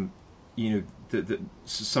 you know,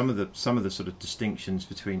 some of the sort of distinctions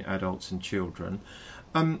between adults and children.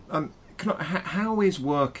 How is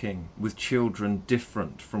working with children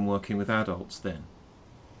different from working with adults then?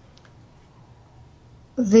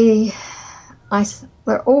 There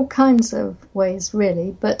are all kinds of ways,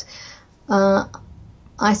 really, but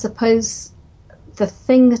I suppose the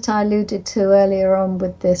thing that I alluded to earlier on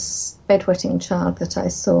with this bedwetting child that I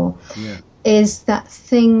saw is that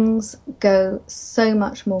things go so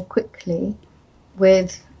much more quickly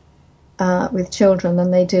with children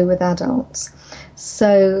than they do with adults.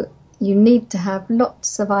 So you need to have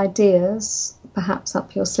lots of ideas, perhaps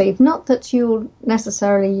up your sleeve. Not that you'll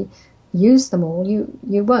necessarily use them all,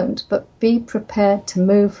 you won't, but be prepared to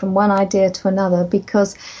move from one idea to another,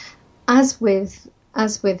 because as with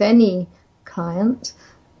any client,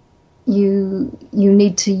 you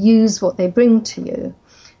need to use what they bring to you.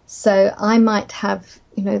 So I might have,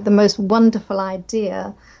 you know, the most wonderful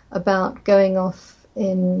idea about going off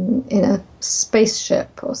in a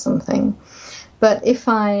spaceship or something, but if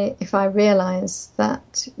I realise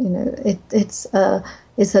that, you know, it's a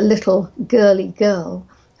little girly girl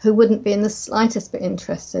who wouldn't be in the slightest bit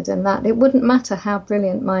interested in that, it wouldn't matter how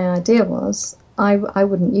brilliant my idea was. I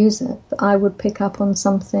wouldn't use it. I would pick up on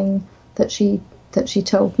something that she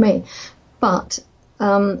told me. But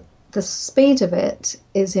the speed of it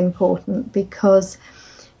is important, because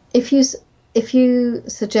if if you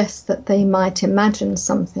suggest that they might imagine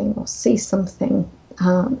something or see something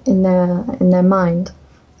in their mind,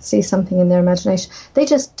 see something in their imagination, they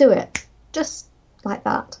just do it, just like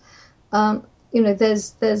that.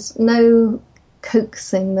 There's no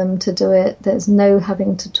coaxing them to do it. There's no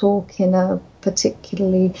having to talk in a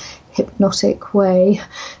particularly hypnotic way.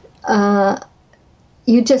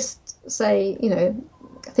 You just say,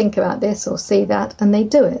 think about this or see that, and they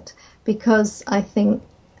do it, because I think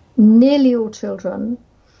nearly all children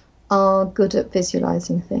are good at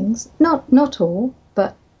visualizing things. Not all,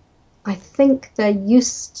 but I think they're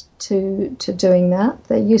used to doing that.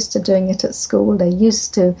 They're used to doing it at school. They're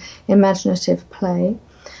used to imaginative play.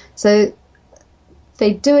 So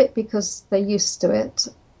they do it because they're used to it,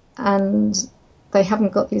 and they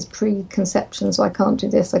haven't got these preconceptions, I can't do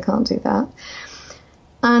this, I can't do that.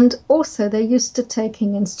 And also they're used to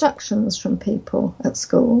taking instructions from people at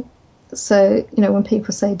school. So, when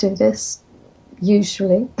people say do this,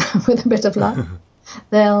 usually, with a bit of luck,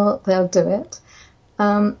 they'll do it.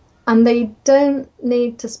 And they don't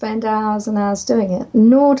need to spend hours and hours doing it,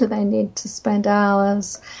 nor do they need to spend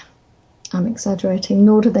hours, I'm exaggerating,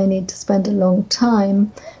 nor do they need to spend a long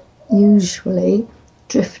time, usually,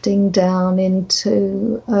 drifting down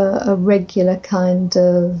into a regular kind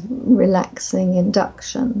of relaxing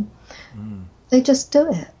induction. They just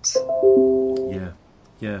do it.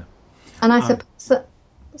 Yeah. And I suppose that,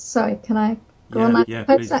 sorry, can I go on? I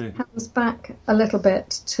suppose that comes back a little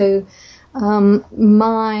bit to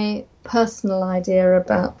my personal idea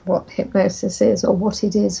about what hypnosis is, or what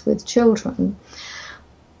it is with children.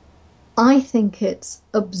 I think it's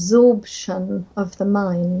absorption of the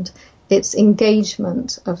mind. It's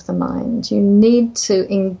engagement of the mind. You need to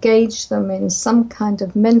engage them in some kind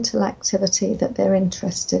of mental activity that they're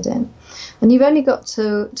interested in. And you've only got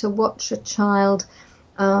to watch a child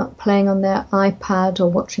playing on their iPad,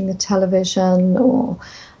 or watching the television, or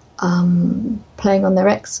playing on their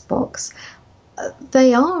Xbox.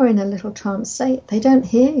 They are in a little trance state. They don't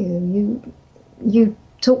hear you. You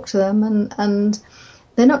talk to them, and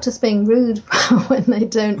they're not just being rude when they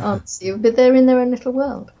don't answer you, but they're in their own little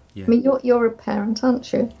world. Yeah. I mean, you're a parent,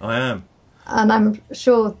 aren't you? I am. And I'm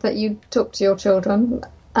sure that you talk to your children,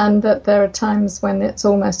 and that there are times when it's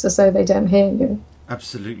almost as though they don't hear you.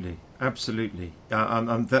 Absolutely.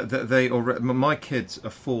 My kids are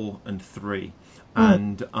 4 and 3,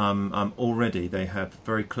 and already they have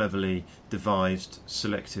very cleverly devised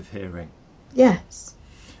selective hearing. Yes.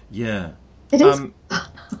 Yeah. It is.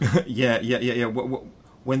 Yeah.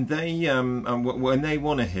 When they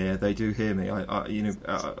want to hear, they do hear me.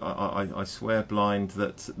 I swear blind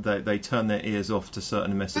that they turn their ears off to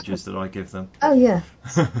certain messages that I give them. Oh yeah.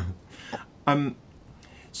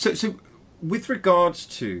 So with regards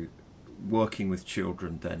to working with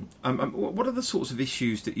children, then, what are the sorts of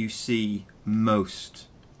issues that you see most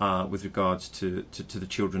with regards to the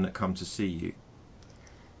children that come to see you?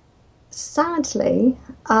 Sadly,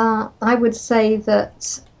 I would say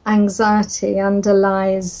that anxiety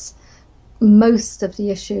underlies most of the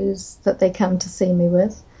issues that they come to see me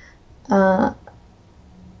with. And,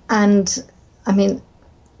 I mean,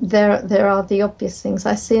 there are the obvious things.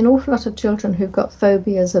 I see an awful lot of children who've got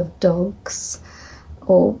phobias of dogs,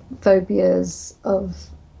 or phobias of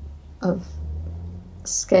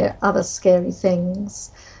other scary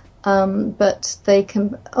things. But they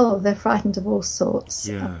can, they're frightened of all sorts.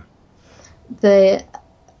 Yeah.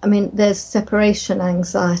 There's separation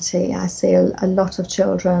anxiety. I see a lot of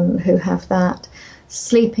children who have that.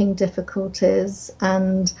 Sleeping difficulties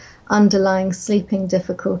and underlying sleeping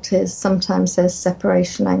difficulties. Sometimes there's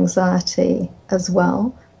separation anxiety as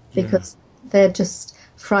well, because they're just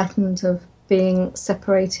frightened of being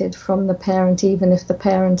separated from the parent, even if the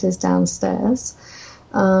parent is downstairs.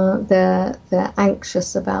 They're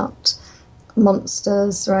anxious about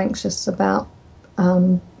monsters. They're anxious about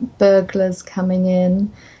burglars coming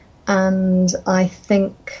in, and I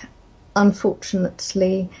think,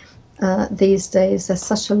 unfortunately, these days there's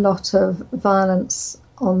such a lot of violence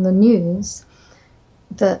on the news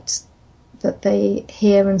that they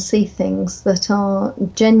hear and see things that are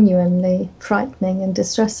genuinely frightening and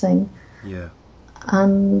distressing. Yeah.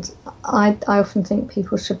 And I often think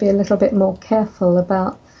people should be a little bit more careful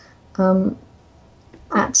about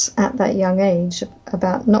at that young age,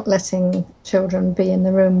 about not letting children be in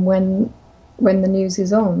the room when the news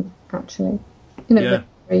is on, actually. When they're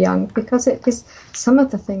very young, because it is, some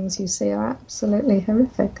of the things you see are absolutely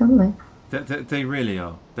horrific, aren't they? They really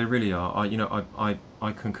are. They really are.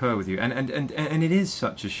 I concur with you, and it is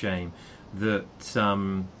such a shame that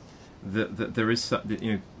that there is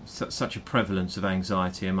such a prevalence of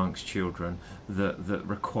anxiety amongst children that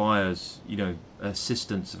requires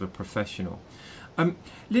assistance of a professional.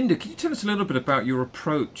 Linda, can you tell us a little bit about your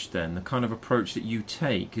approach then, the kind of approach that you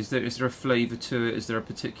take? Is there a flavour to it? Is there a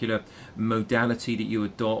particular modality that you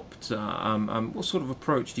adopt? What sort of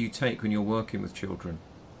approach do you take when you're working with children?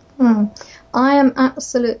 I am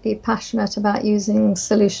absolutely passionate about using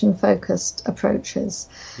solution-focused approaches.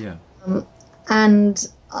 Yeah. And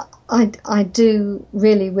I do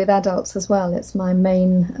really with adults as well. It's my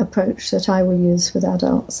main approach that I will use with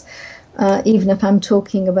adults. Even if I'm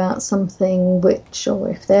talking about something or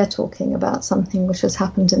if they're talking about something which has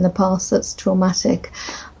happened in the past that's traumatic,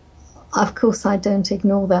 of course I don't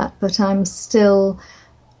ignore that, but I'm still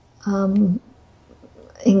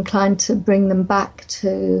inclined to bring them back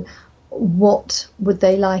to what would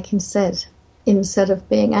they like instead of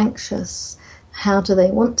being anxious. How do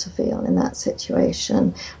they want to feel in that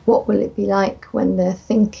situation? What will it be like when they're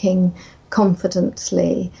thinking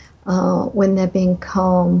confidently? When they're being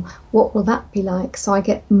calm, what will that be like? So I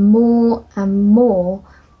get more and more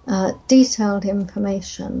detailed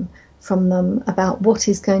information from them about what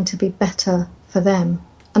is going to be better for them.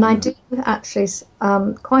 And I do actually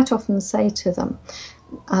quite often say to them,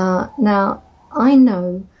 now, I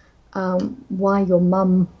know why your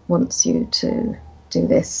mum wants you to do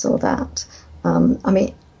this or that.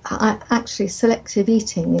 Actually, selective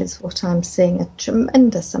eating is what I'm seeing a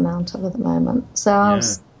tremendous amount of at the moment. So I'll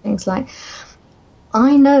say things like,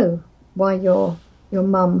 I know why your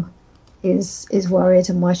mum is worried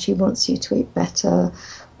and why she wants you to eat better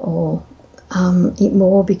or eat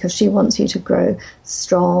more, because she wants you to grow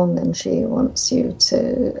strong and she wants you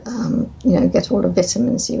to get all the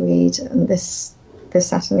vitamins you eat and this,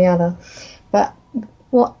 that and the other. But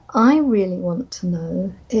what I really want to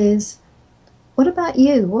know is, what about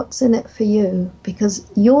you? What's in it for you? Because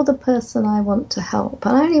you're the person I want to help.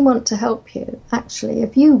 I only want to help you, actually,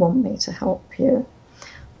 if you want me to help you,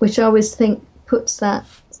 which I always think puts that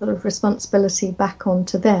sort of responsibility back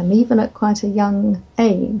onto them, even at quite a young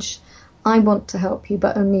age. I want to help you,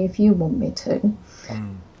 but only if you want me to.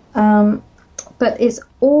 But it's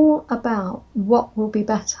all about what will be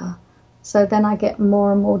better. So then I get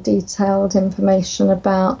more and more detailed information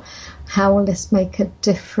about how will this make a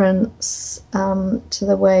difference to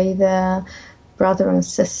the way their brother and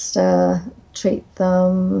sister treat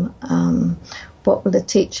them. What will the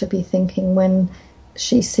teacher be thinking when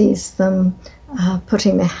she sees them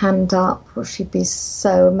putting their hand up? Will she be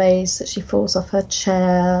so amazed that she falls off her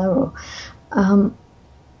chair? Or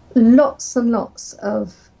lots and lots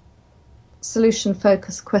of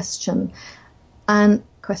solution-focused questions,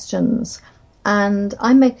 and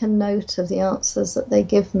I make a note of the answers that they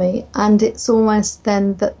give me, and it's almost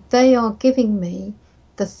then that they are giving me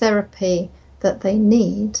the therapy that they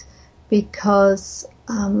need, because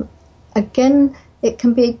again, it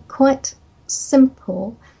can be quite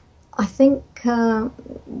simple. I think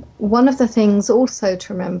one of the things also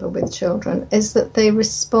to remember with children is that they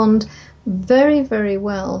respond very, very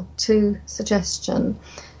well to suggestion.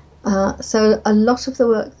 So a lot of the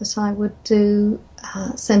work that I would do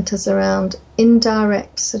centres around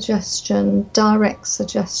indirect suggestion, direct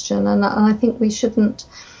suggestion, and I think we shouldn't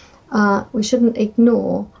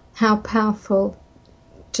ignore how powerful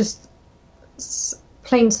just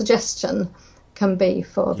plain suggestion can be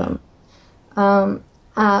for them.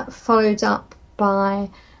 Followed up by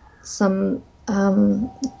some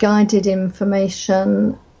guided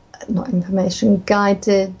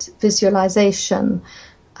guided visualization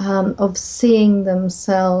of seeing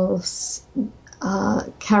themselves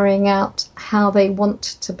carrying out how they want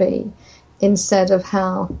to be instead of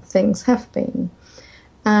how things have been.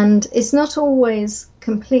 And it's not always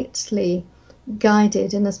completely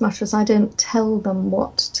guided in as much as I don't tell them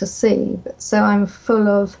what to see. But so I'm full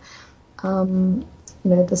of,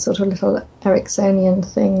 the sort of little Ericksonian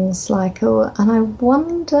things like, and I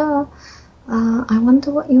wonder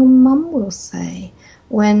what your mum will say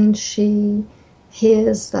when she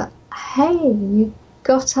hears that, hey, you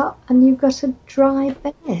got up and you've got a dry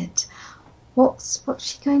bed. What's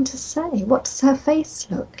she going to say? What does her face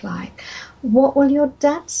look like? What will your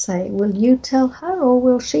dad say? Will you tell her or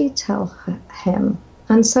will she tell him?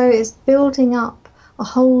 And so it's building up a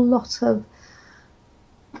whole lot of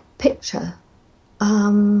picture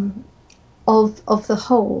of the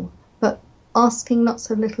whole, but asking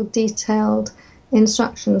lots of little detailed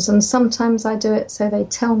instructions. And sometimes I do it so they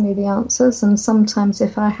tell me the answers, and sometimes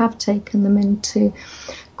if I have taken them into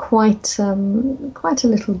quite a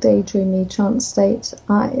little daydreamy trance state,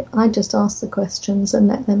 I just ask the questions and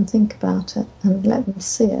let them think about it and let them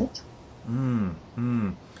see it.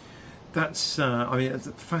 That's I mean, it's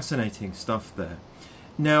fascinating stuff there.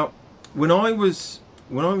 Now, when I was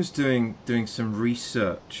doing some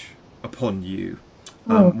research upon you,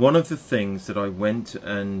 one of the things that I went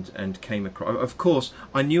and came across, of course,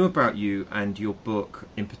 I knew about you and your book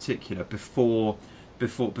in particular before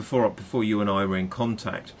you and I were in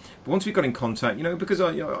contact. But once we got in contact, because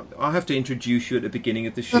I have to introduce you at the beginning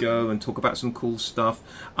of the show and talk about some cool stuff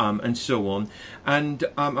and so on. And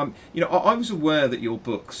I was aware that your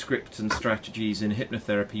book, Scripts and Strategies in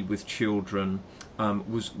Hypnotherapy with Children,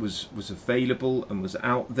 was available and was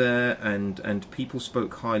out there, and people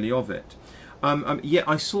spoke highly of it. Yet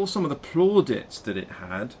I saw some of the plaudits that it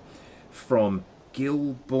had from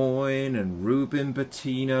Gil Boyne and Ruben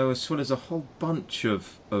Bettino, as well as a whole bunch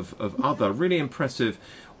of other really impressive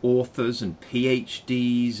authors and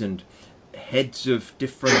PhDs and heads of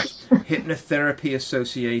different hypnotherapy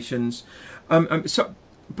associations.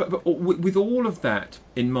 But with all of that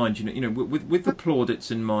in mind, with the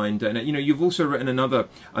plaudits in mind, and you've also written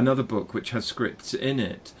another book which has scripts in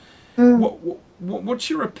it. What's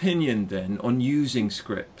your opinion then on using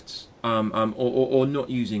scripts, or not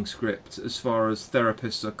using scripts as far as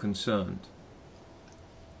therapists are concerned?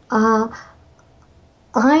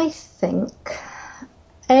 I think,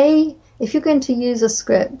 if you're going to use a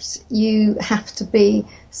script, you have to be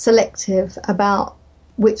selective about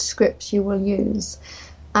which scripts you will use.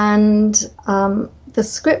 And the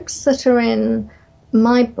scripts that are in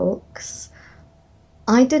my books,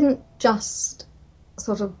 I didn't just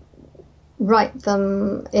sort of write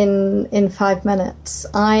them in 5 minutes.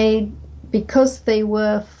 Because they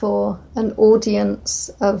were for an audience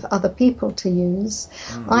of other people to use,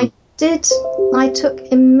 I took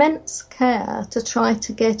immense care to try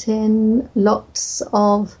to get in lots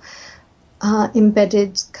of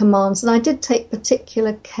embedded commands, and I did take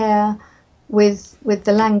particular care with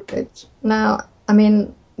the language. Now, I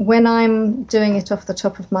mean, when I'm doing it off the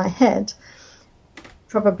top of my head,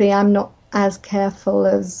 probably I'm not as careful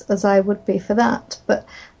as I would be for that. But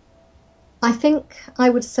I think I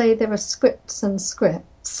would say there are scripts and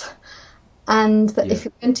scripts, and that if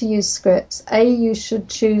you're going to use scripts, you should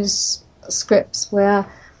choose scripts where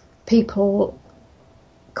people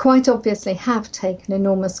quite obviously have taken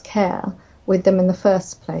enormous care with them in the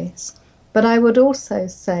first place. But I would also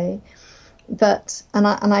say that, and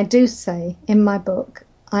I do say in my book,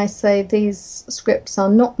 I say these scripts are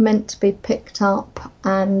not meant to be picked up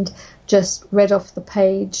and just read off the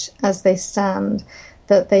page as they stand,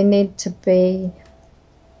 that they need to be,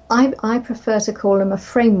 I prefer to call them a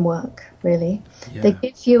framework, really. Yeah. They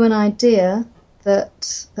give you an idea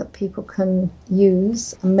that people can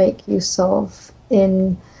use and make use of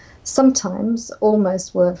in sometimes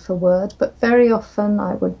almost word for word, but very often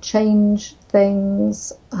I would change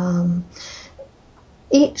things.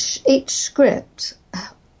 Each script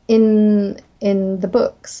in the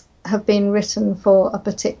books have been written for a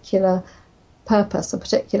particular purpose, a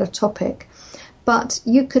particular topic, but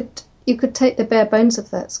you could take the bare bones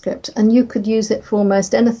of that script and you could use it for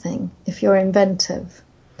almost anything if you're inventive,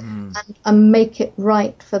 and make it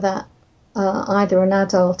right for that, either an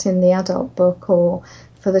adult in the adult book or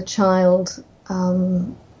for the child,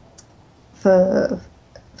 for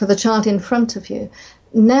the child in front of you.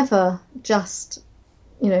 Never just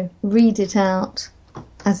read it out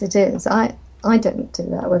as it is. I don't do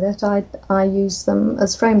that with it. I use them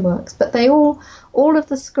as frameworks. But they all of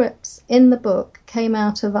the scripts in the book came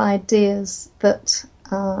out of ideas that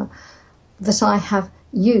I have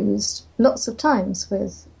used lots of times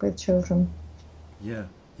with children. Yeah.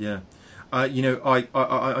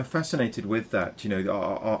 I'm fascinated with that.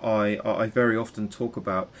 I very often talk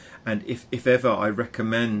about, and if ever I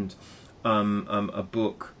recommend a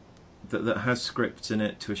book that has scripts in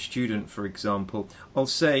it to a student, for example, I'll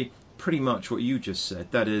say pretty much what you just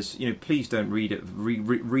said. That is, please don't read it,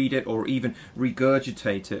 read it, or even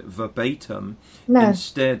regurgitate it verbatim. No.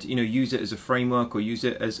 Instead, use it as a framework, or use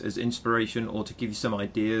it as inspiration, or to give you some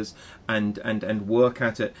ideas, and work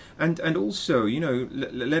at it, and also,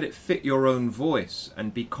 let it fit your own voice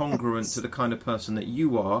and be congruent to the kind of person that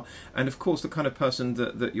you are, and of course the kind of person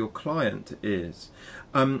that your client is.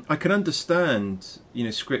 I can understand,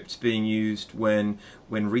 scripts being used when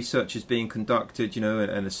research is being conducted,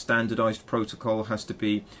 and a standardized protocol has to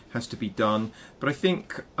be done. But I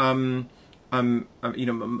think, my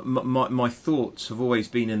thoughts have always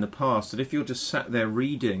been in the past that if you're just sat there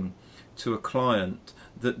reading to a client,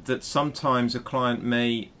 that sometimes a client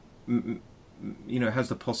may, has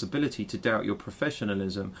the possibility to doubt your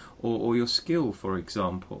professionalism or your skill, for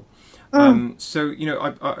example. So,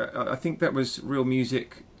 I think that was real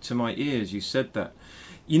music to my ears. You said that.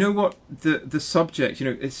 You know what? The subject,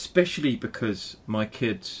 especially because my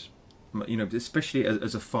kids especially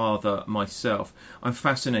as a father myself, I'm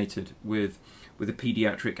fascinated with the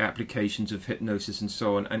pediatric applications of hypnosis and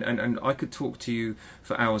so on, and I could talk to you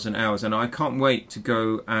for hours and hours, and I can't wait to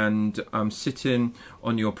go and sit in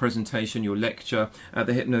on your presentation, your lecture at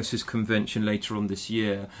the Hypnosis Convention later on this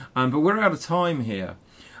year. But we're out of time here.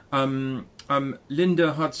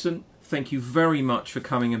 Linda Hudson, thank you very much for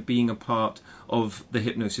coming and being a part of the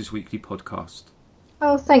Hypnosis Weekly podcast.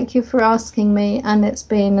 Oh, thank you for asking me, and it's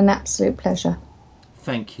been an absolute pleasure.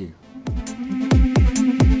 Thank you.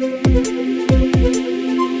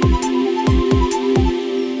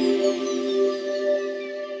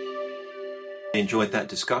 I enjoyed that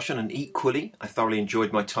discussion, and equally I thoroughly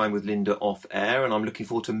enjoyed my time with Linda off air, and I'm looking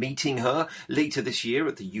forward to meeting her later this year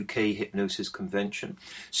at the UK Hypnosis Convention.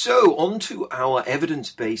 So on to our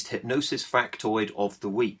evidence-based hypnosis factoid of the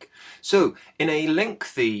week. So in a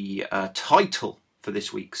lengthy title for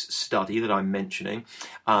this week's study that I'm mentioning,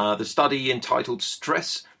 the study entitled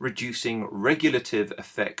Stress Reducing Regulative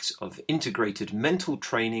Effects of Integrated Mental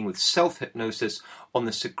Training with Self-Hypnosis on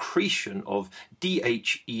the Secretion of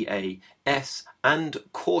DHEA-S and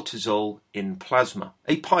Cortisol in Plasma,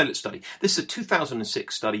 a pilot study. This is a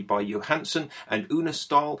 2006 study by Johansson and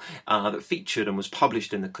Unestal that featured and was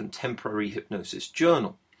published in the Contemporary Hypnosis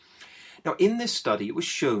Journal. Now, in this study, it was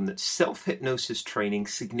shown that self-hypnosis training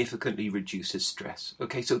significantly reduces stress.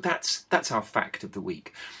 Okay, so that's our fact of the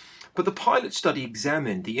week. But the pilot study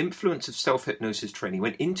examined the influence of self-hypnosis training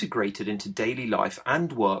when integrated into daily life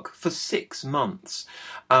and work for 6 months.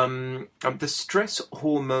 The stress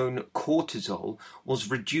hormone cortisol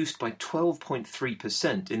was reduced by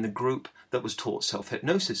 12.3% in the group that was taught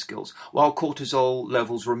self-hypnosis skills, while cortisol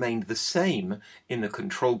levels remained the same in the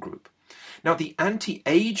control group. Now, the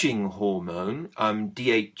anti-aging hormone, DHEA-S,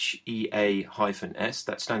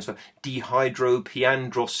 that stands for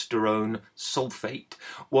dihydropiandrosterone sulfate,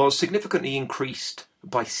 was significantly increased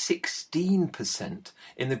by 16%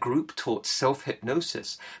 in the group taught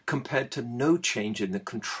self-hypnosis compared to no change in the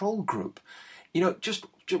control group. Just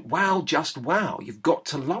wow. You've got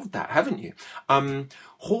to love that, haven't you?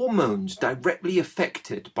 Hormones directly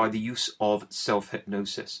affected by the use of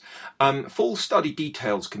self-hypnosis. Full study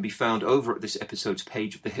details can be found over at this episode's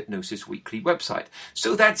page of the Hypnosis Weekly website.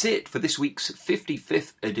 So that's it for this week's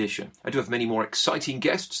 55th edition. I do have many more exciting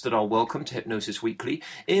guests that I'll welcome to Hypnosis Weekly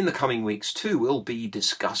in the coming weeks too. We'll be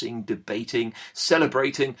discussing, debating,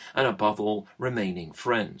 celebrating, and above all, remaining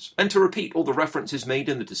friends. And to repeat, all the references made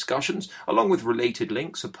in the discussions, along with related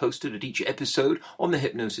links, are posted at each episode on the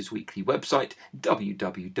Hypnosis Weekly website,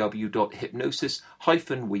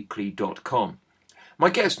 www.hypnosis-weekly.com. My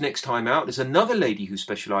guest next time out is another lady who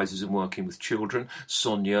specialises in working with children,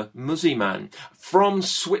 Sonja Musiman from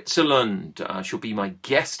Switzerland. She'll be my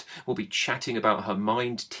guest. We'll be chatting about her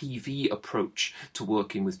Mind TV approach to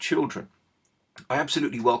working with children. I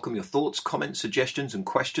absolutely welcome your thoughts, comments, suggestions and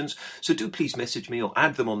questions, so do please message me or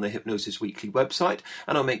add them on the Hypnosis Weekly website,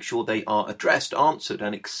 and I'll make sure they are addressed, answered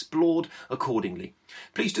and explored accordingly.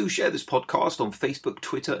 Please do share this podcast on Facebook,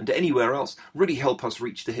 Twitter and anywhere else. Really help us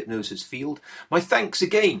reach the hypnosis field. My thanks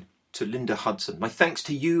again to Linda Hudson. My thanks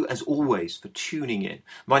to you, as always, for tuning in.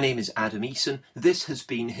 My name is Adam Eason. This has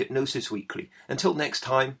been Hypnosis Weekly. Until next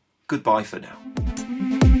time, goodbye for now.